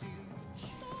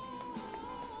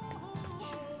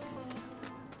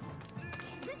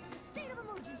 This is a state of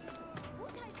emergency.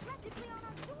 Wutai's practically on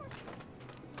our doorstep.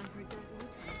 I heard that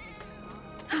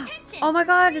Wutai. Attention! Oh my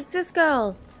god, it's this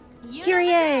girl! You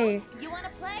Kyrie! You want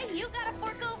to play? You gotta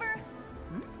fork over.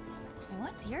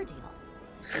 What's your deal?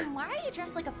 Why are you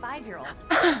dressed like a 5-year-old?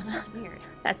 It's just weird.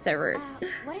 That's so rude.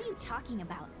 What are you talking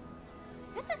about?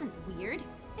 This isn't weird.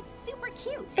 It's super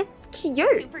cute. It's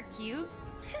cute! Super cute?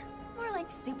 More like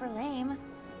super lame.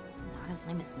 Not as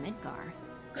lame as Midgar.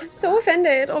 I'm so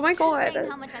offended. Oh my Just god. saying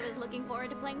how much I was looking forward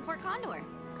to playing Fort Condor.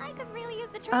 I could really use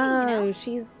the training, Oh, you know?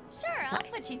 she's... Sure, I'll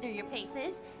put you through your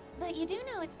paces. But you do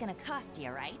know it's gonna cost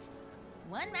you, right?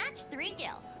 1 match, 3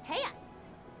 gil. Pay up.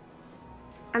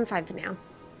 I'm fine for now.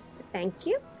 But thank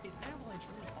you. If Avalanche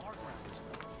really are grounders,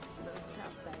 though. Those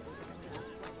topsiders are gonna have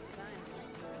quite the time.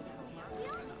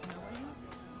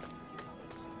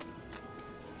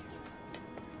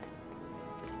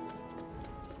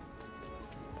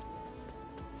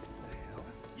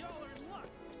 Y'all are in luck.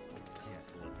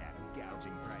 Just look at them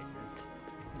gouging prices.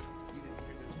 You didn't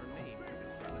hear this from me. You're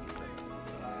just selling sales.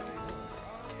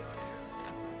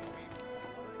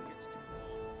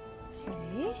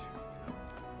 Okay.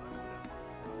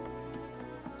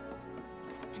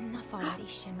 Enough already,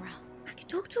 Shinra. I can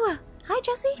talk to her. Hi,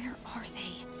 Jessie. Where are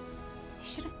they? They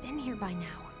should have been here by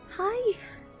now. Hi.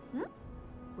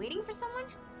 Waiting for someone?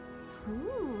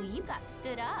 Ooh, you got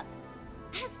stood up.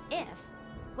 As if.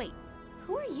 Wait,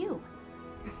 who are you?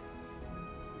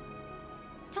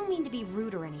 Don't mean to be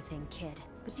rude or anything, kid,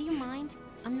 but do you mind?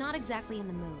 I'm not exactly in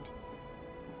the mood.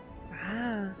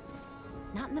 Wow.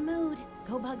 Not in the mood.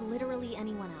 Go bug literally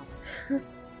anyone else.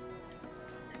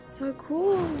 That's so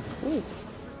cool. Ooh.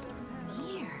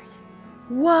 Weird.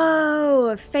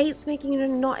 Whoa! Fate's making you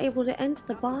not able to enter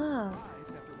the bar.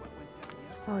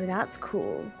 Oh, that's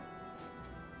cool.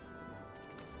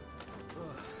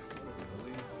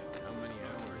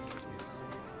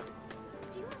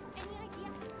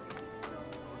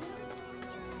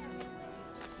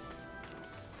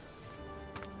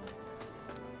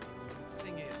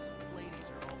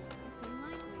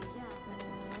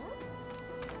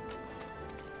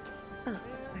 Oh,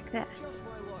 it's back there.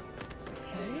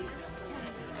 Okay.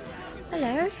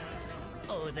 Hello.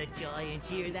 Oh, the joy and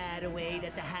cheer that await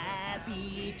at the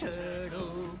Happy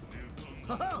Turtle.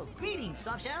 Oh, greetings,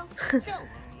 Softshell. So,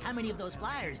 how many of those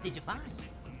flyers did you find?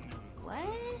 What?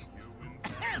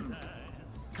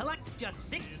 Collect just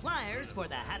 6 flyers for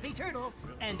the Happy Turtle,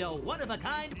 and a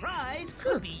one-of-a-kind prize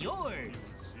could be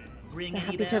yours. Ring The any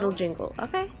Happy Turtle bells? jingle.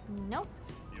 Okay. Nope.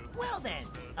 Well then,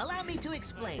 allow me to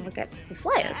explain. Look at the The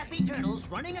flyers. Happy Turtle's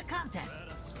running a contest.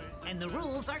 And the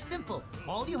rules are simple.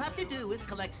 All you have to do is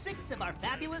collect 6 of our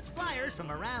fabulous flyers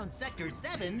from around Sector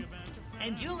 7,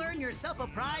 and you'll earn yourself a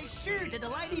prize sure to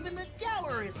delight even the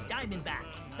dourest Diamondback.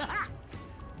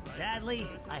 Sadly,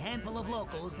 a handful of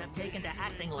locals have taken to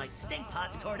acting like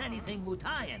stinkpots toward anything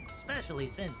Wutayan, especially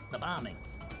since the bombings.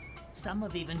 Some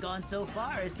have even gone so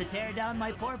far as to tear down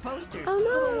my poor posters. Oh,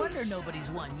 no. No wonder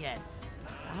nobody's won yet.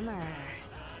 Bummer.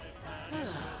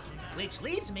 Which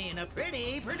leaves me in a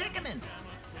pretty predicament.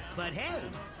 But hey,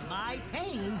 my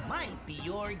pain might be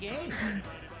your gain.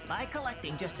 By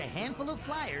collecting just a handful of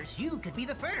flyers, you could be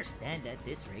the first, and at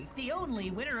this rate, the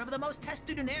only winner of the most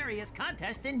testudinarious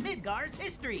contest in Midgar's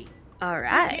history.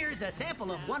 Alright. This here's a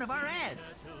sample of one of our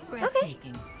ads. Okay.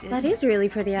 Breathtaking. That is really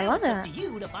pretty. I Now love it's up that. to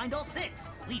you to find all 6.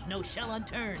 Leave no shell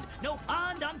unturned, no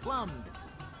pond unplumbed.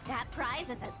 That prize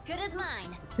is as good as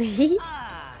mine.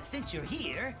 Since you're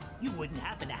here, you wouldn't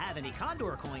happen to have any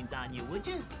Condor coins on you, would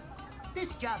you?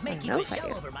 This job may I keep know a if I shell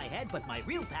do. over my head, but my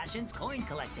real passion's coin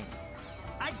collecting.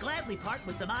 I'd gladly part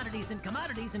with some oddities and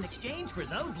commodities in exchange for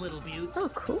those little beauts. Oh,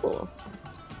 cool.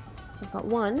 So I've got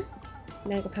 1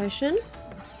 Mega Potion,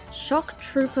 Shock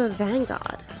Trooper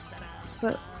Vanguard.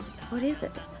 But what is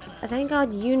it? A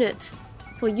Vanguard unit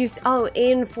for use. Oh,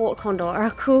 in Fort Condor.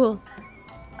 Oh, cool.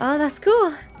 Oh, that's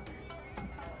cool.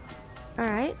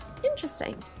 Alright,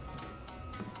 interesting.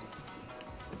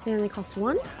 They only cost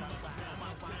 1.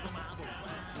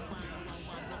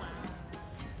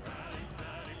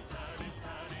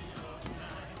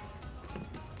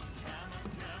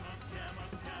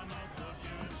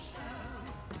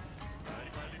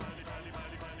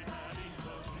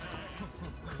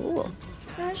 Cool.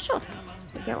 Sure.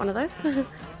 We'll get one of those.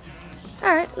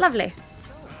 Alright, lovely.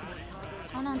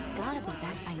 Sonon's gotta be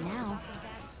back by now.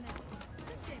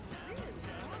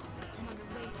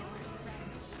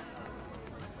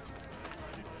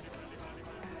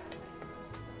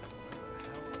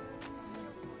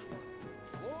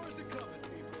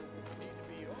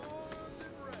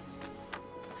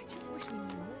 I just wish we knew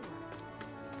more.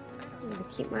 I'm gonna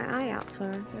keep my eye out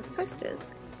for those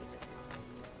posters.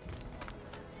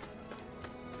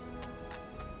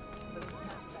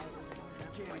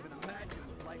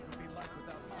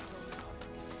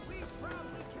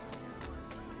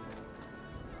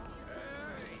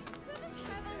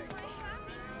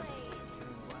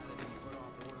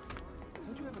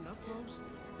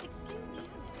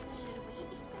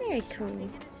 Very cool.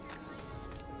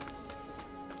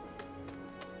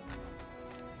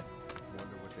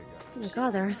 Oh my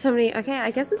god, there are so many. Okay,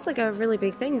 I guess it's like a really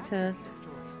big thing to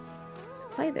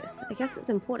play this. I guess it's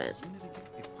important.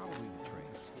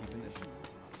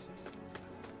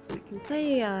 I can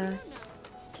play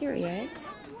Kyrie.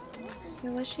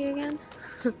 Where was she again?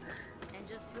 And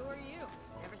just who are you?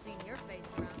 Never seen your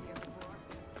face around here before.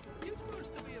 You're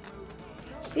supposed to be a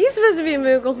Moogle. He's supposed to be a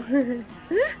Moogle.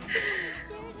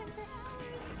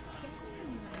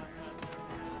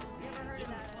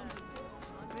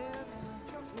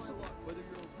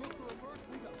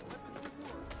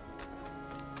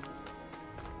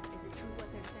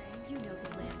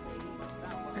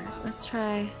 Let's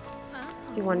try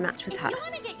do one match with If her. you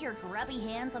want to get your grubby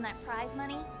hands on that prize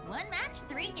money, 1 match,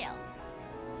 3 gil.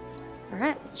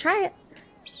 Alright, let's try it.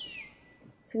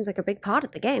 Seems like a big part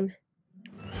of the game.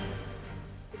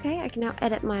 Okay, I can now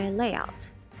edit my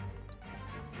layout.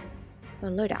 Or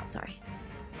loadout, sorry.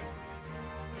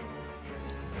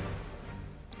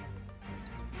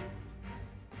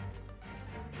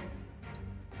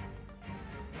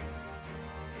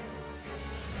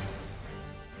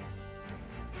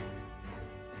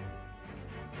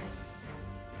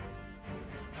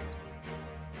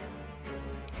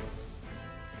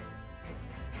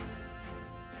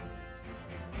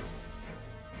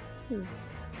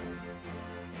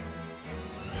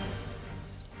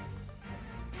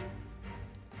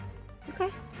 Okay,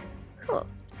 cool.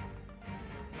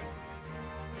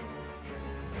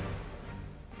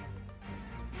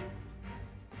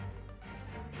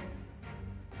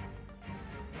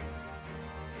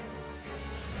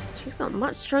 She's got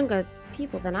much stronger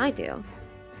people than I do.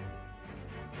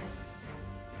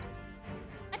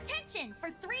 Attention! For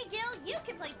 3 gil, you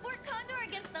can play Fort Condor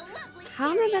against the lovely.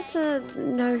 How am I meant to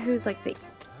know who's like the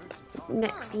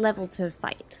next level to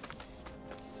fight?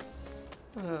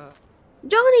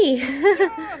 Johnny!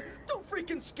 Don't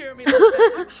freaking scare me like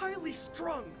that. I'm highly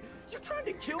strung. You trying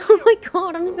to kill me? Oh my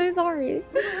god, I'm so sorry.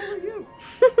 Who the hell are you?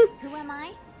 Who am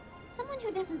I? Someone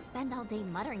who doesn't spend all day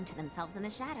muttering to themselves in the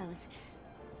shadows.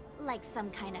 Like some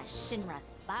kind of Shinra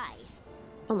spy.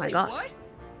 Oh my Say god. What?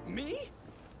 Me?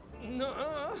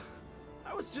 Nuh-uh.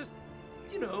 I was just,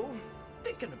 you know,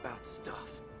 thinking about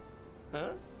stuff.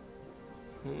 Huh?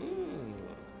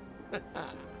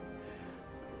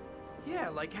 Yeah,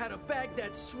 like how to bag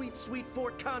that sweet, sweet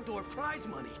Fort Condor prize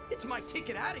money. It's my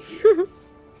ticket out of here.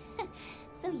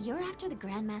 So you're after the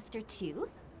Grandmaster too?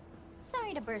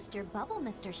 Sorry to burst your bubble,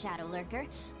 Mr. Shadow Lurker,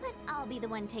 but I'll be the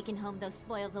one taking home those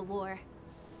spoils of war.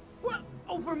 Well,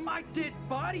 over my dead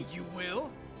body, you will.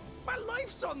 My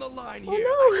life's on the line Oh, here. no.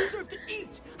 I deserve to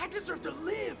eat. I deserve to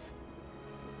live.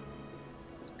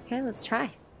 Okay, let's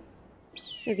try.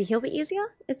 Maybe he'll be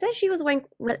easier? It says she was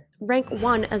rank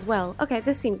 1 as well. Okay,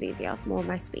 this seems easier. More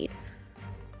my speed.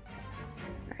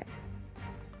 Alright.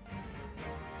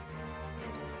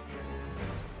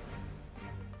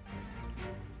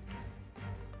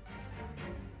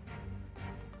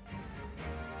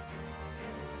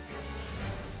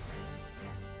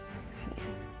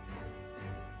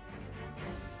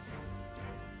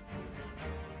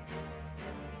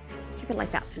 Keep it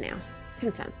like that for now.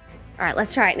 Confirm. Alright,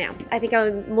 let's try it now. I think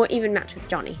I'm more even match with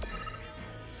Johnny.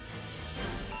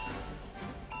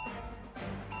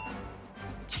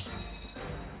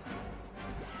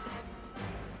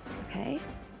 Okay.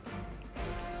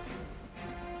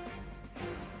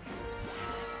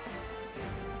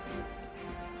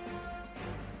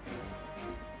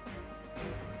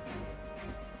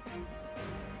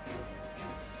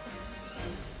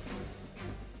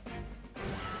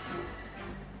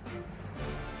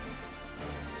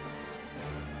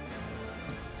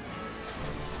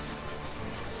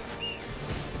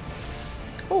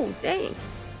 Oh, dang.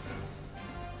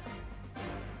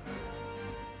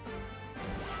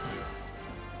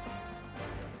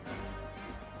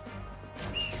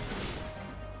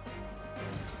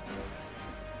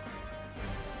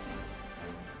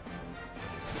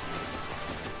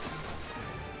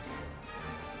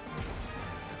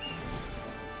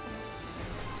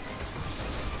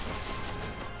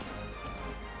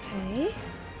 Okay.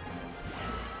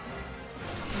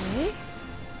 Okay.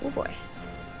 Oh boy.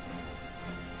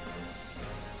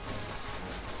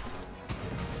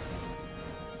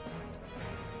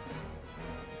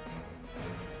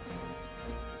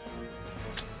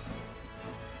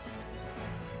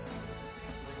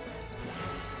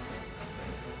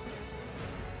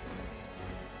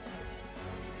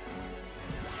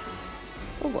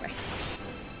 Oh boy.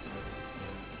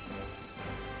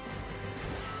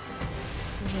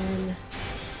 And then...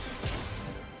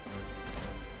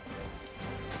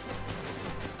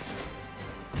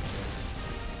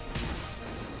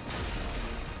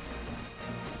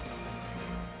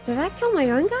 Did that kill my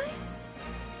own guys?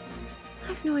 I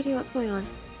have no idea what's going on.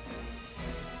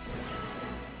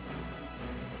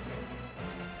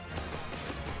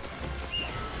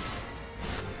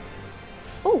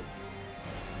 Oh!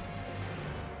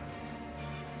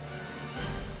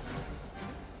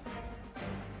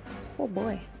 Oh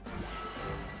boy.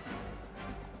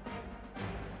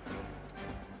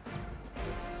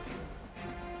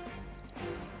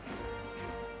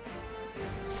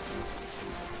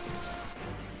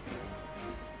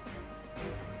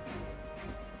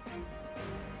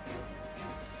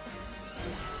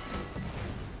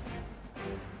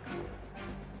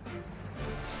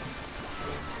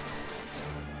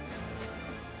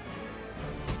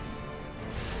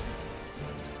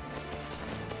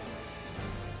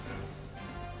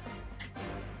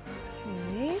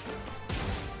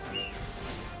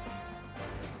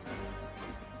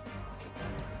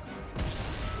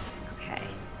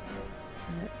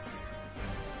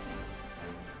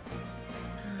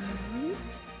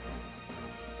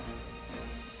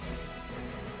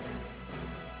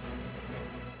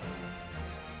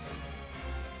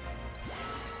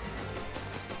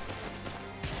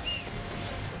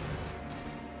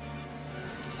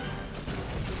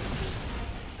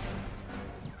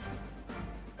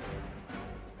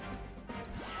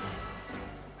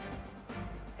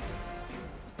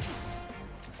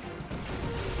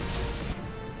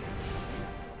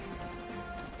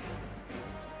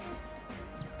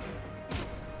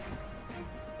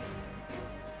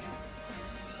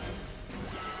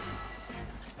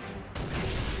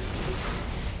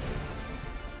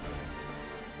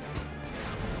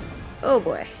 Oh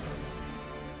boy.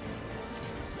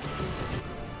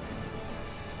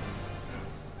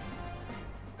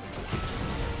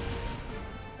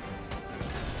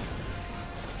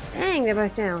 Dang, they're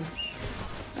both down.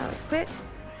 That was quick.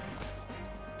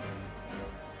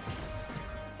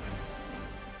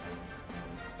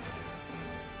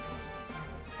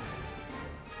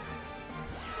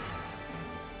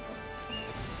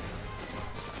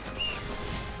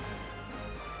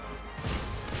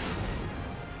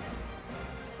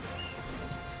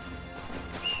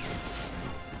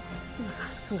 Oh my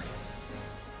god, come on.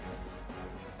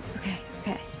 Okay,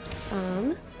 okay.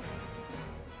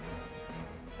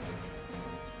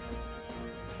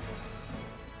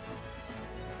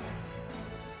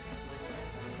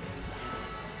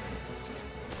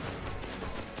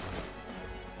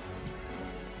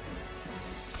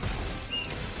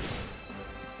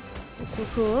 Cool,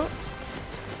 cool.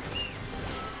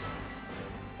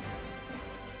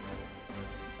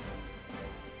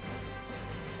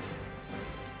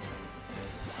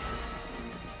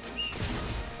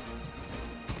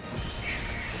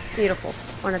 Beautiful.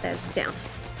 One of those is down.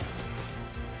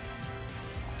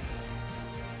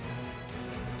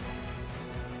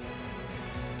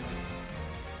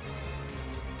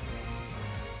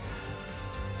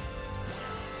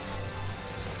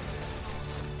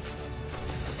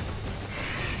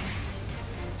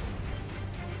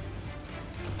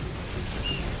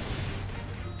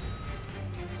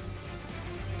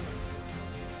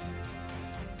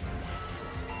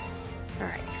 All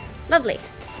right. Lovely.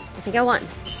 I think I won.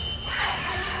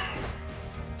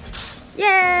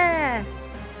 Yeah!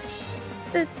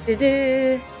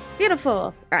 Beautiful.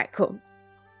 All right, cool.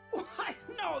 What?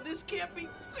 No, this can't be.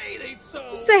 Say it ain't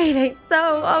so. Say it ain't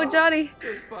so. Oh, Johnny.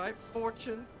 Goodbye,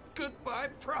 fortune. Goodbye,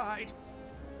 pride.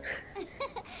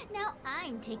 Now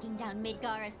I'm taking down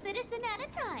Midgar a citizen at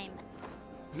a time.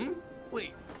 Hmm?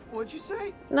 Wait, what'd you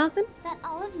say? Nothing. That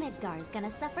all of Midgar is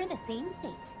gonna suffer the same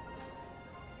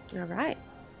fate. All right.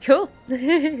 Cool.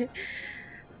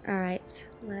 All right.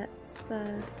 Let's.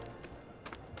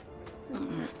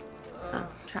 Oh,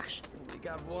 trash. We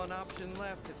got one option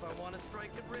left if I want to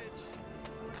strike it rich.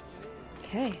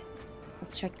 Okay,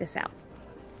 let's check this out.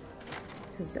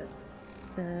 Because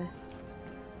your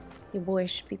boy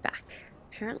should be back.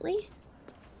 Apparently.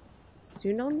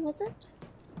 Sunon, was it?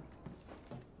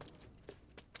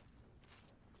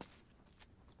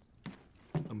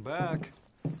 I'm back.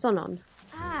 Sonon.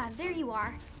 Ah, there you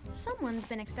are. Someone's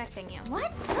been expecting you.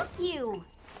 What took you?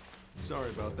 Sorry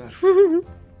about that.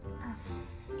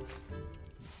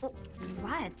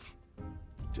 What?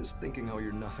 Just thinking how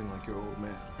you're nothing like your old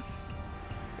man.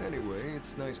 Anyway,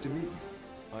 it's nice to meet you.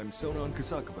 I'm Sonon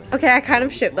Kusakabe. Okay, I kind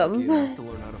of ship them. To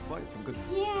learn how to fight from good.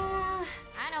 Yeah,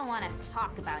 I don't want to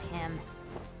talk about him.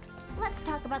 Let's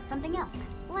talk about something else,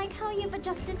 like how you've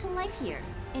adjusted to life here,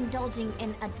 indulging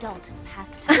in adult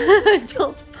pastimes.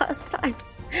 Adult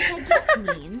pastimes. Which I guess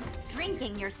means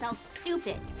drinking yourself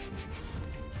stupid.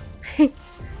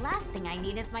 Last thing I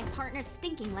need is my partner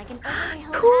stinking like an overly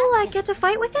Cool, I get to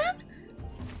fight with him?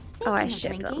 Oh, I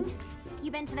ship them.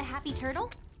 You been to the Happy Turtle?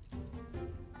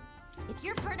 If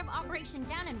you're part of Operation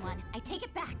Down in One, I take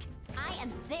it back. I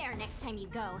am there next time you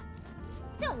go.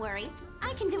 Don't worry,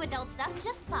 I can do adult stuff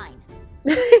just fine.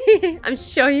 I'm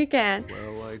sure you can.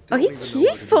 Well, oh, he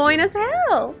cute fine as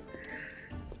hell.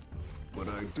 But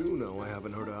I do know I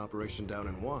haven't heard of Operation Down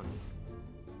in One.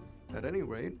 At any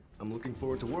rate, I'm looking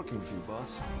forward to working with you,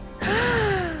 boss.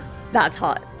 That's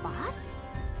hot. Boss?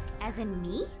 As in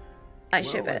me? I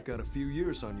ship it. I've got a few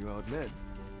years on you, I'll admit.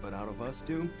 But out of us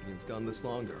two, you've done this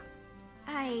longer.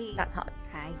 That's hot.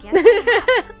 I guess.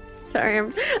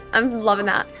 Sorry, I'm loving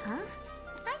that. Huh?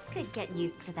 I could get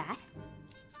used to that.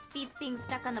 Beats being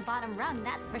stuck on the bottom rung,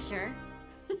 that's for sure.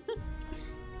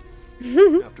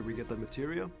 After we get the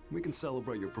materia, we can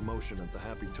celebrate your promotion at the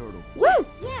Happy Turtle. Woo!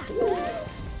 Yeah.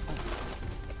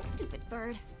 Stupid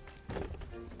bird.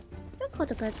 Don't call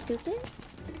the bird stupid.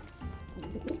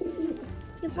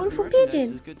 You Says beautiful the merchandise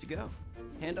pigeon. is good to go.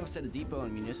 Handoffs at a depot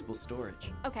and municipal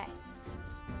storage. Okay.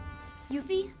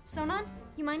 Yuffie, Sonon,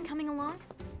 you mind coming along?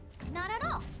 Not at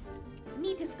all.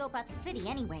 Need to scope out the city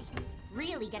anyway.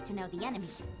 Really get to know the enemy.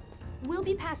 We'll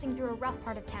be passing through a rough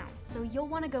part of town, so you'll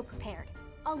want to go prepared.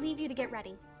 I'll leave you to get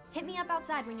ready. Hit me up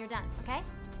outside when you're done, okay?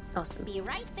 Awesome. Be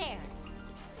right there.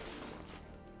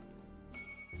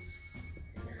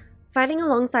 Fighting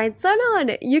alongside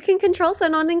Sonon. You can control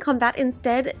Sonon in combat.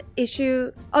 Instead,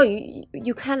 issue... Oh,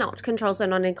 you cannot control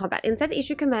Sonon in combat. Instead,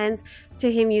 issue commands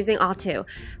to him using R2.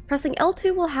 Pressing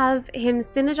L2 will have him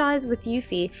synergize with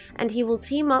Yuffie, and he will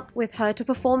team up with her to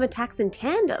perform attacks in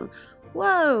tandem.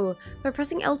 Whoa! By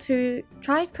pressing L2,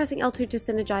 try pressing L2 to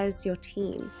synergize your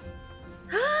team.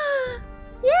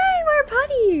 Yay! We're a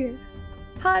party!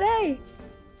 Party!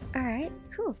 Alright,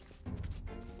 cool.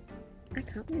 I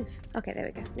can't move. Okay, there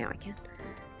we go. Now I can.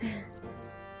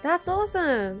 That's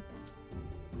awesome!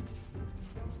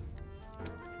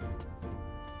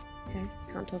 Okay,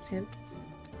 can't talk to him.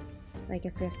 I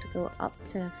guess we have to go up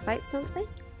to fight something.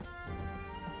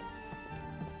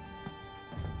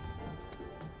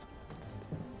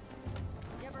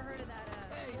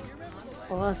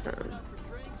 Awesome.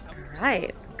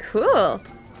 Alright, cool.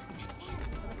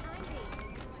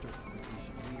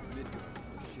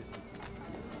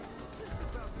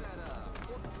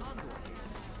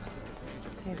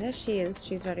 Okay, there she is.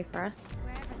 She's ready for us.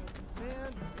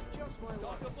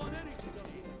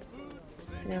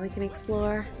 Now we can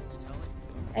explore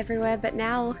everywhere, but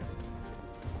now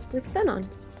with sun on.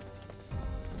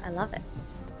 I love it.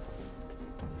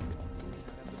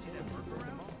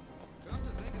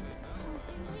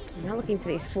 I'm not looking for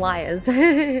these flyers. Oh,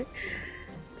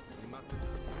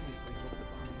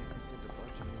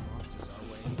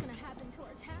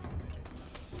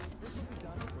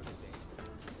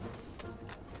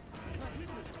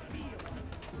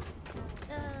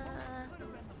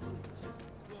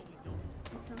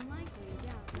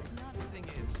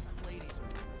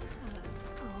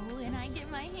 and I get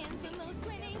my hands on those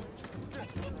winnings. What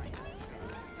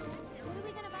are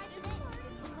we gonna buy today?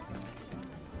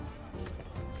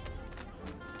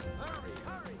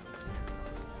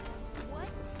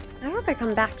 I hope I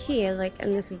come back here, like,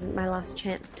 and this isn't my last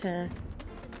chance to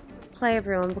play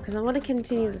everyone, because I want to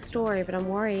continue the story, but I'm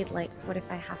worried, like, what if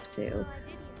I have to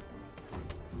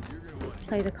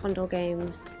play the Condor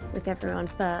game with everyone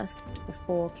first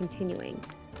before continuing?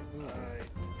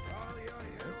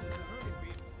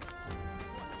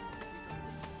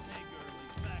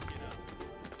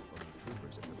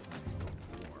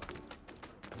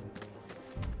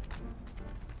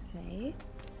 Okay.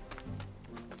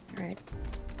 Alright.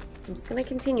 I'm just gonna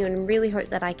continue and really hope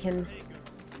that I can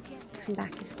come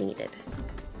back if needed.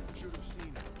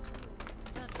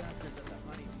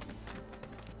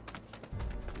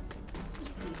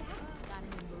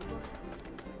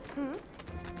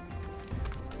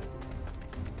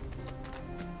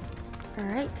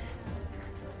 Alright.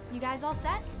 You guys all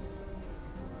set?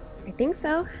 I think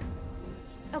so.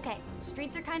 Okay,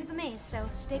 streets are kind of a maze, so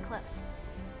stay close.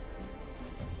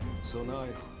 So now,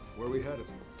 where are we headed?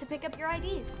 To pick up your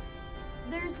IDs.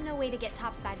 There's no way to get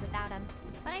topside without them.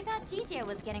 But I thought GJ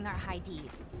was getting our high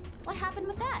Ds. What happened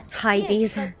with that? High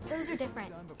Ds. But those are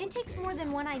different. It takes more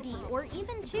than one ID, or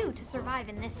even two, to survive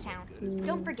in this town.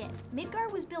 Don't forget,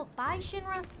 Midgar was built by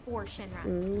Shinra for Shinra.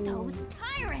 Those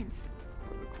tyrants!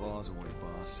 Put the claws away,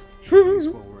 boss. At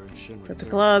least while we're in Shinra Put the territory.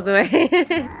 claws away.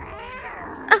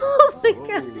 Oh my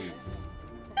god.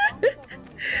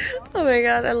 Oh my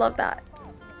god, I love that.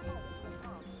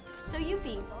 So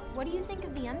Yuffie, what do you think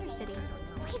of the Undercity?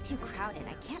 Way too crowded.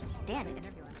 I can't stand it.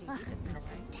 Ugh, the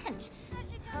stench.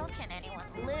 How can anyone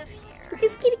live here? Look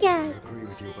at kitty I cats. agree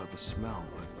with you about the smell,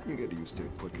 but you get used to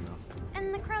it quick enough.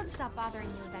 And the crowds stop bothering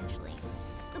you eventually.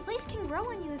 The place can grow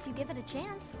on you if you give it a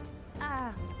chance.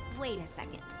 Wait a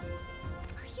second.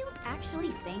 Are you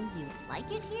actually saying you like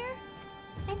it here?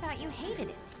 I thought you hated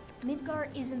it. Midgar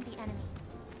isn't the enemy.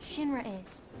 Shinra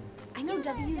is. I know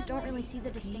W's don't really see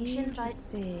the distinction, but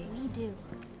we do.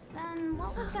 Then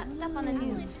what was that stuff on the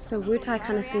news? So Wutai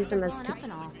kind of sees them as Blowing up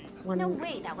and all. one, No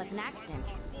way that was an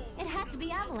accident. It had to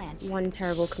be Avalanche. one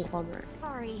terrible conglomerate.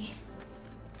 Sorry.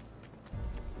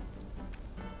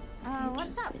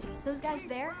 What's up? Those guys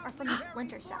there are from the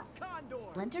Splinter Cell.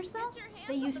 Splinter Cell?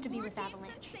 They used to be with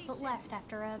Avalanche, but left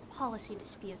after a policy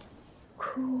dispute.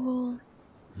 Cool.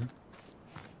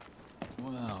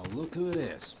 Wow, look who it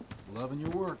is. Loving your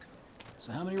work.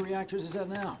 So how many reactors is that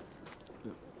now?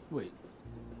 Wait,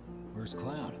 where's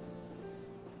Cloud?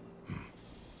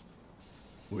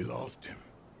 We lost him.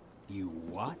 You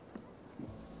what?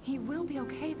 He will be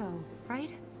okay though,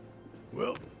 right?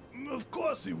 Well, of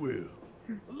course he will.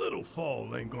 A little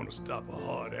fall ain't gonna stop a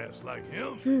hard ass like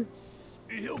him.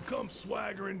 He'll come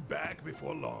swaggering back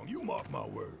before long. You mark my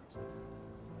words.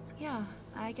 Yeah,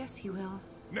 I guess he will.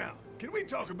 Now, can we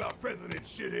talk about President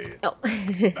Shithead? Oh.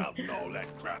 Spouting all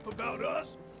that crap about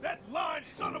us? That lying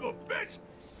son of a bitch?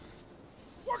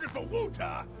 Working for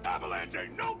Wutai, Avalanche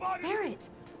ain't nobody. Barrett!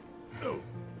 Oh,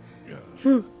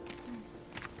 yeah.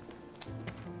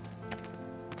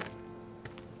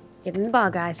 Get in the bar,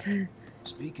 guys.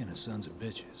 Speaking of sons of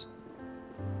bitches,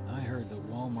 I heard that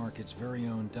Wall Market's very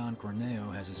own Don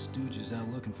Corneo has his stooges out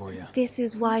looking for you. This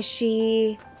is why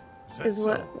she is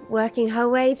working her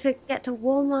way to get to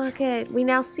Wall Market. We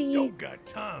now see... Don't got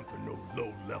time for no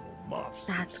low-level mobsters.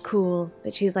 That's cool.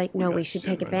 But she's like, no, we should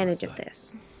take advantage of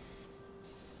this.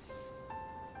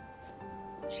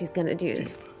 She's gonna do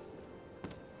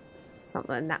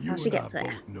something. That's how she gets there.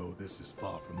 Both know this is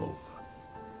far from over,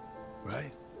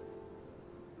 right?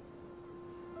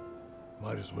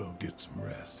 Might as well get some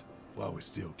rest while we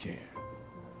still can.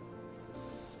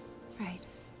 Right.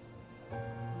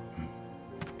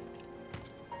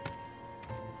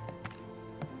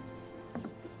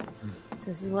 So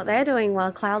this is what they're doing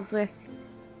while Cloud's with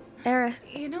Aerith.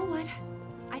 You know what?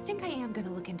 I think I am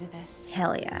gonna look into this.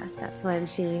 Hell yeah. That's when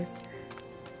she's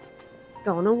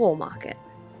going to Wall Market.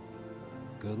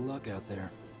 Good luck out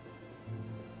there.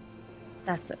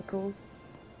 That's so cool.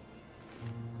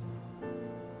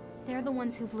 They're the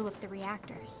ones who blew up the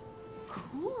reactors.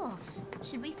 Cool.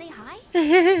 Should we say hi?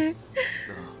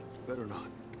 Better not.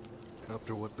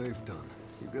 After what they've done,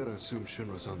 you gotta assume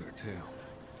Shinra's on their tail.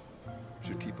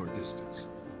 Should keep our distance.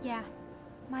 Yeah,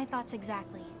 my thoughts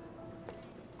exactly.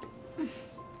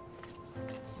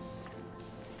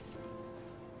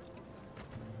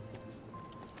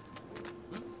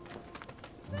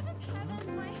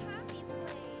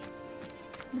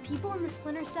 The people in the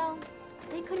Splinter Cell,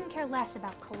 they couldn't care less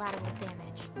about collateral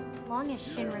damage, long as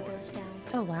Shinra goes down.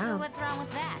 Oh wow. So what's wrong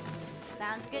with that?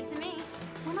 Sounds good to me.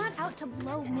 We're not out to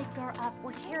blow Midgar up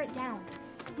or tear it down.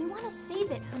 We want to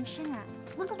save it from Shinra.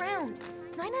 Look around.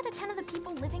 9 out of 10 of the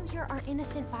people living here are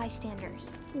innocent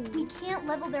bystanders. We can't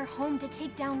level their home to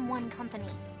take down one company.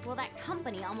 Well, that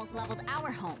company almost leveled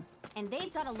our home, and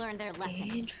they've got to learn their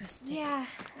lesson. Interesting. Yeah,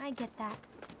 I get that.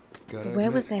 So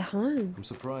where was their home? I'm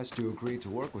surprised you agreed to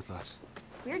work with us.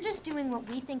 We're just doing what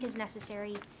we think is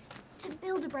necessary to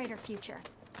build a brighter future.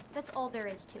 That's all there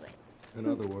is to it. In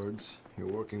other words, you're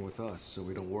working with us so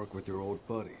we don't work with your old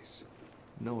buddies,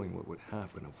 knowing what would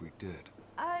happen if we did.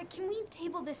 Can we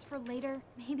table this for later,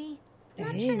 maybe?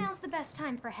 Not sure now's the best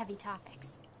time for heavy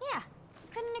topics. Yeah,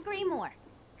 couldn't agree more.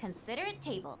 Consider it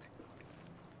tabled.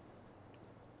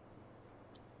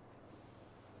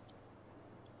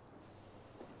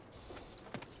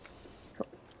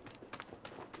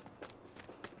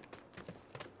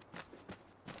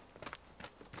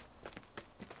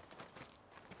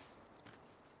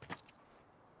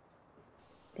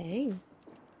 Dang.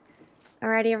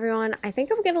 Alrighty, everyone. I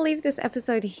think I'm going to leave this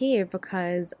episode here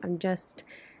because I'm just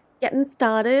getting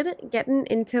started, getting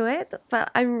into it,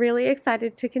 but I'm really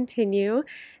excited to continue.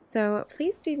 So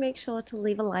please do make sure to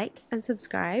leave a like and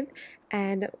subscribe,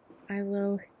 and I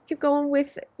will keep going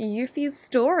with Yuffie's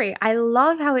story. I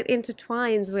love how it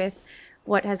intertwines with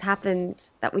what has happened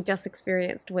that we just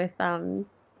experienced with Cloud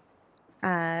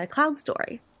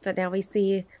story. But now we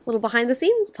see little behind the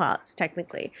scenes parts,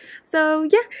 technically. So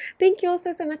yeah, thank you all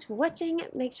so much for watching.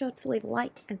 Make sure to leave a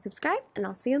like and subscribe, and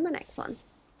I'll see you in the next one.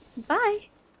 Bye!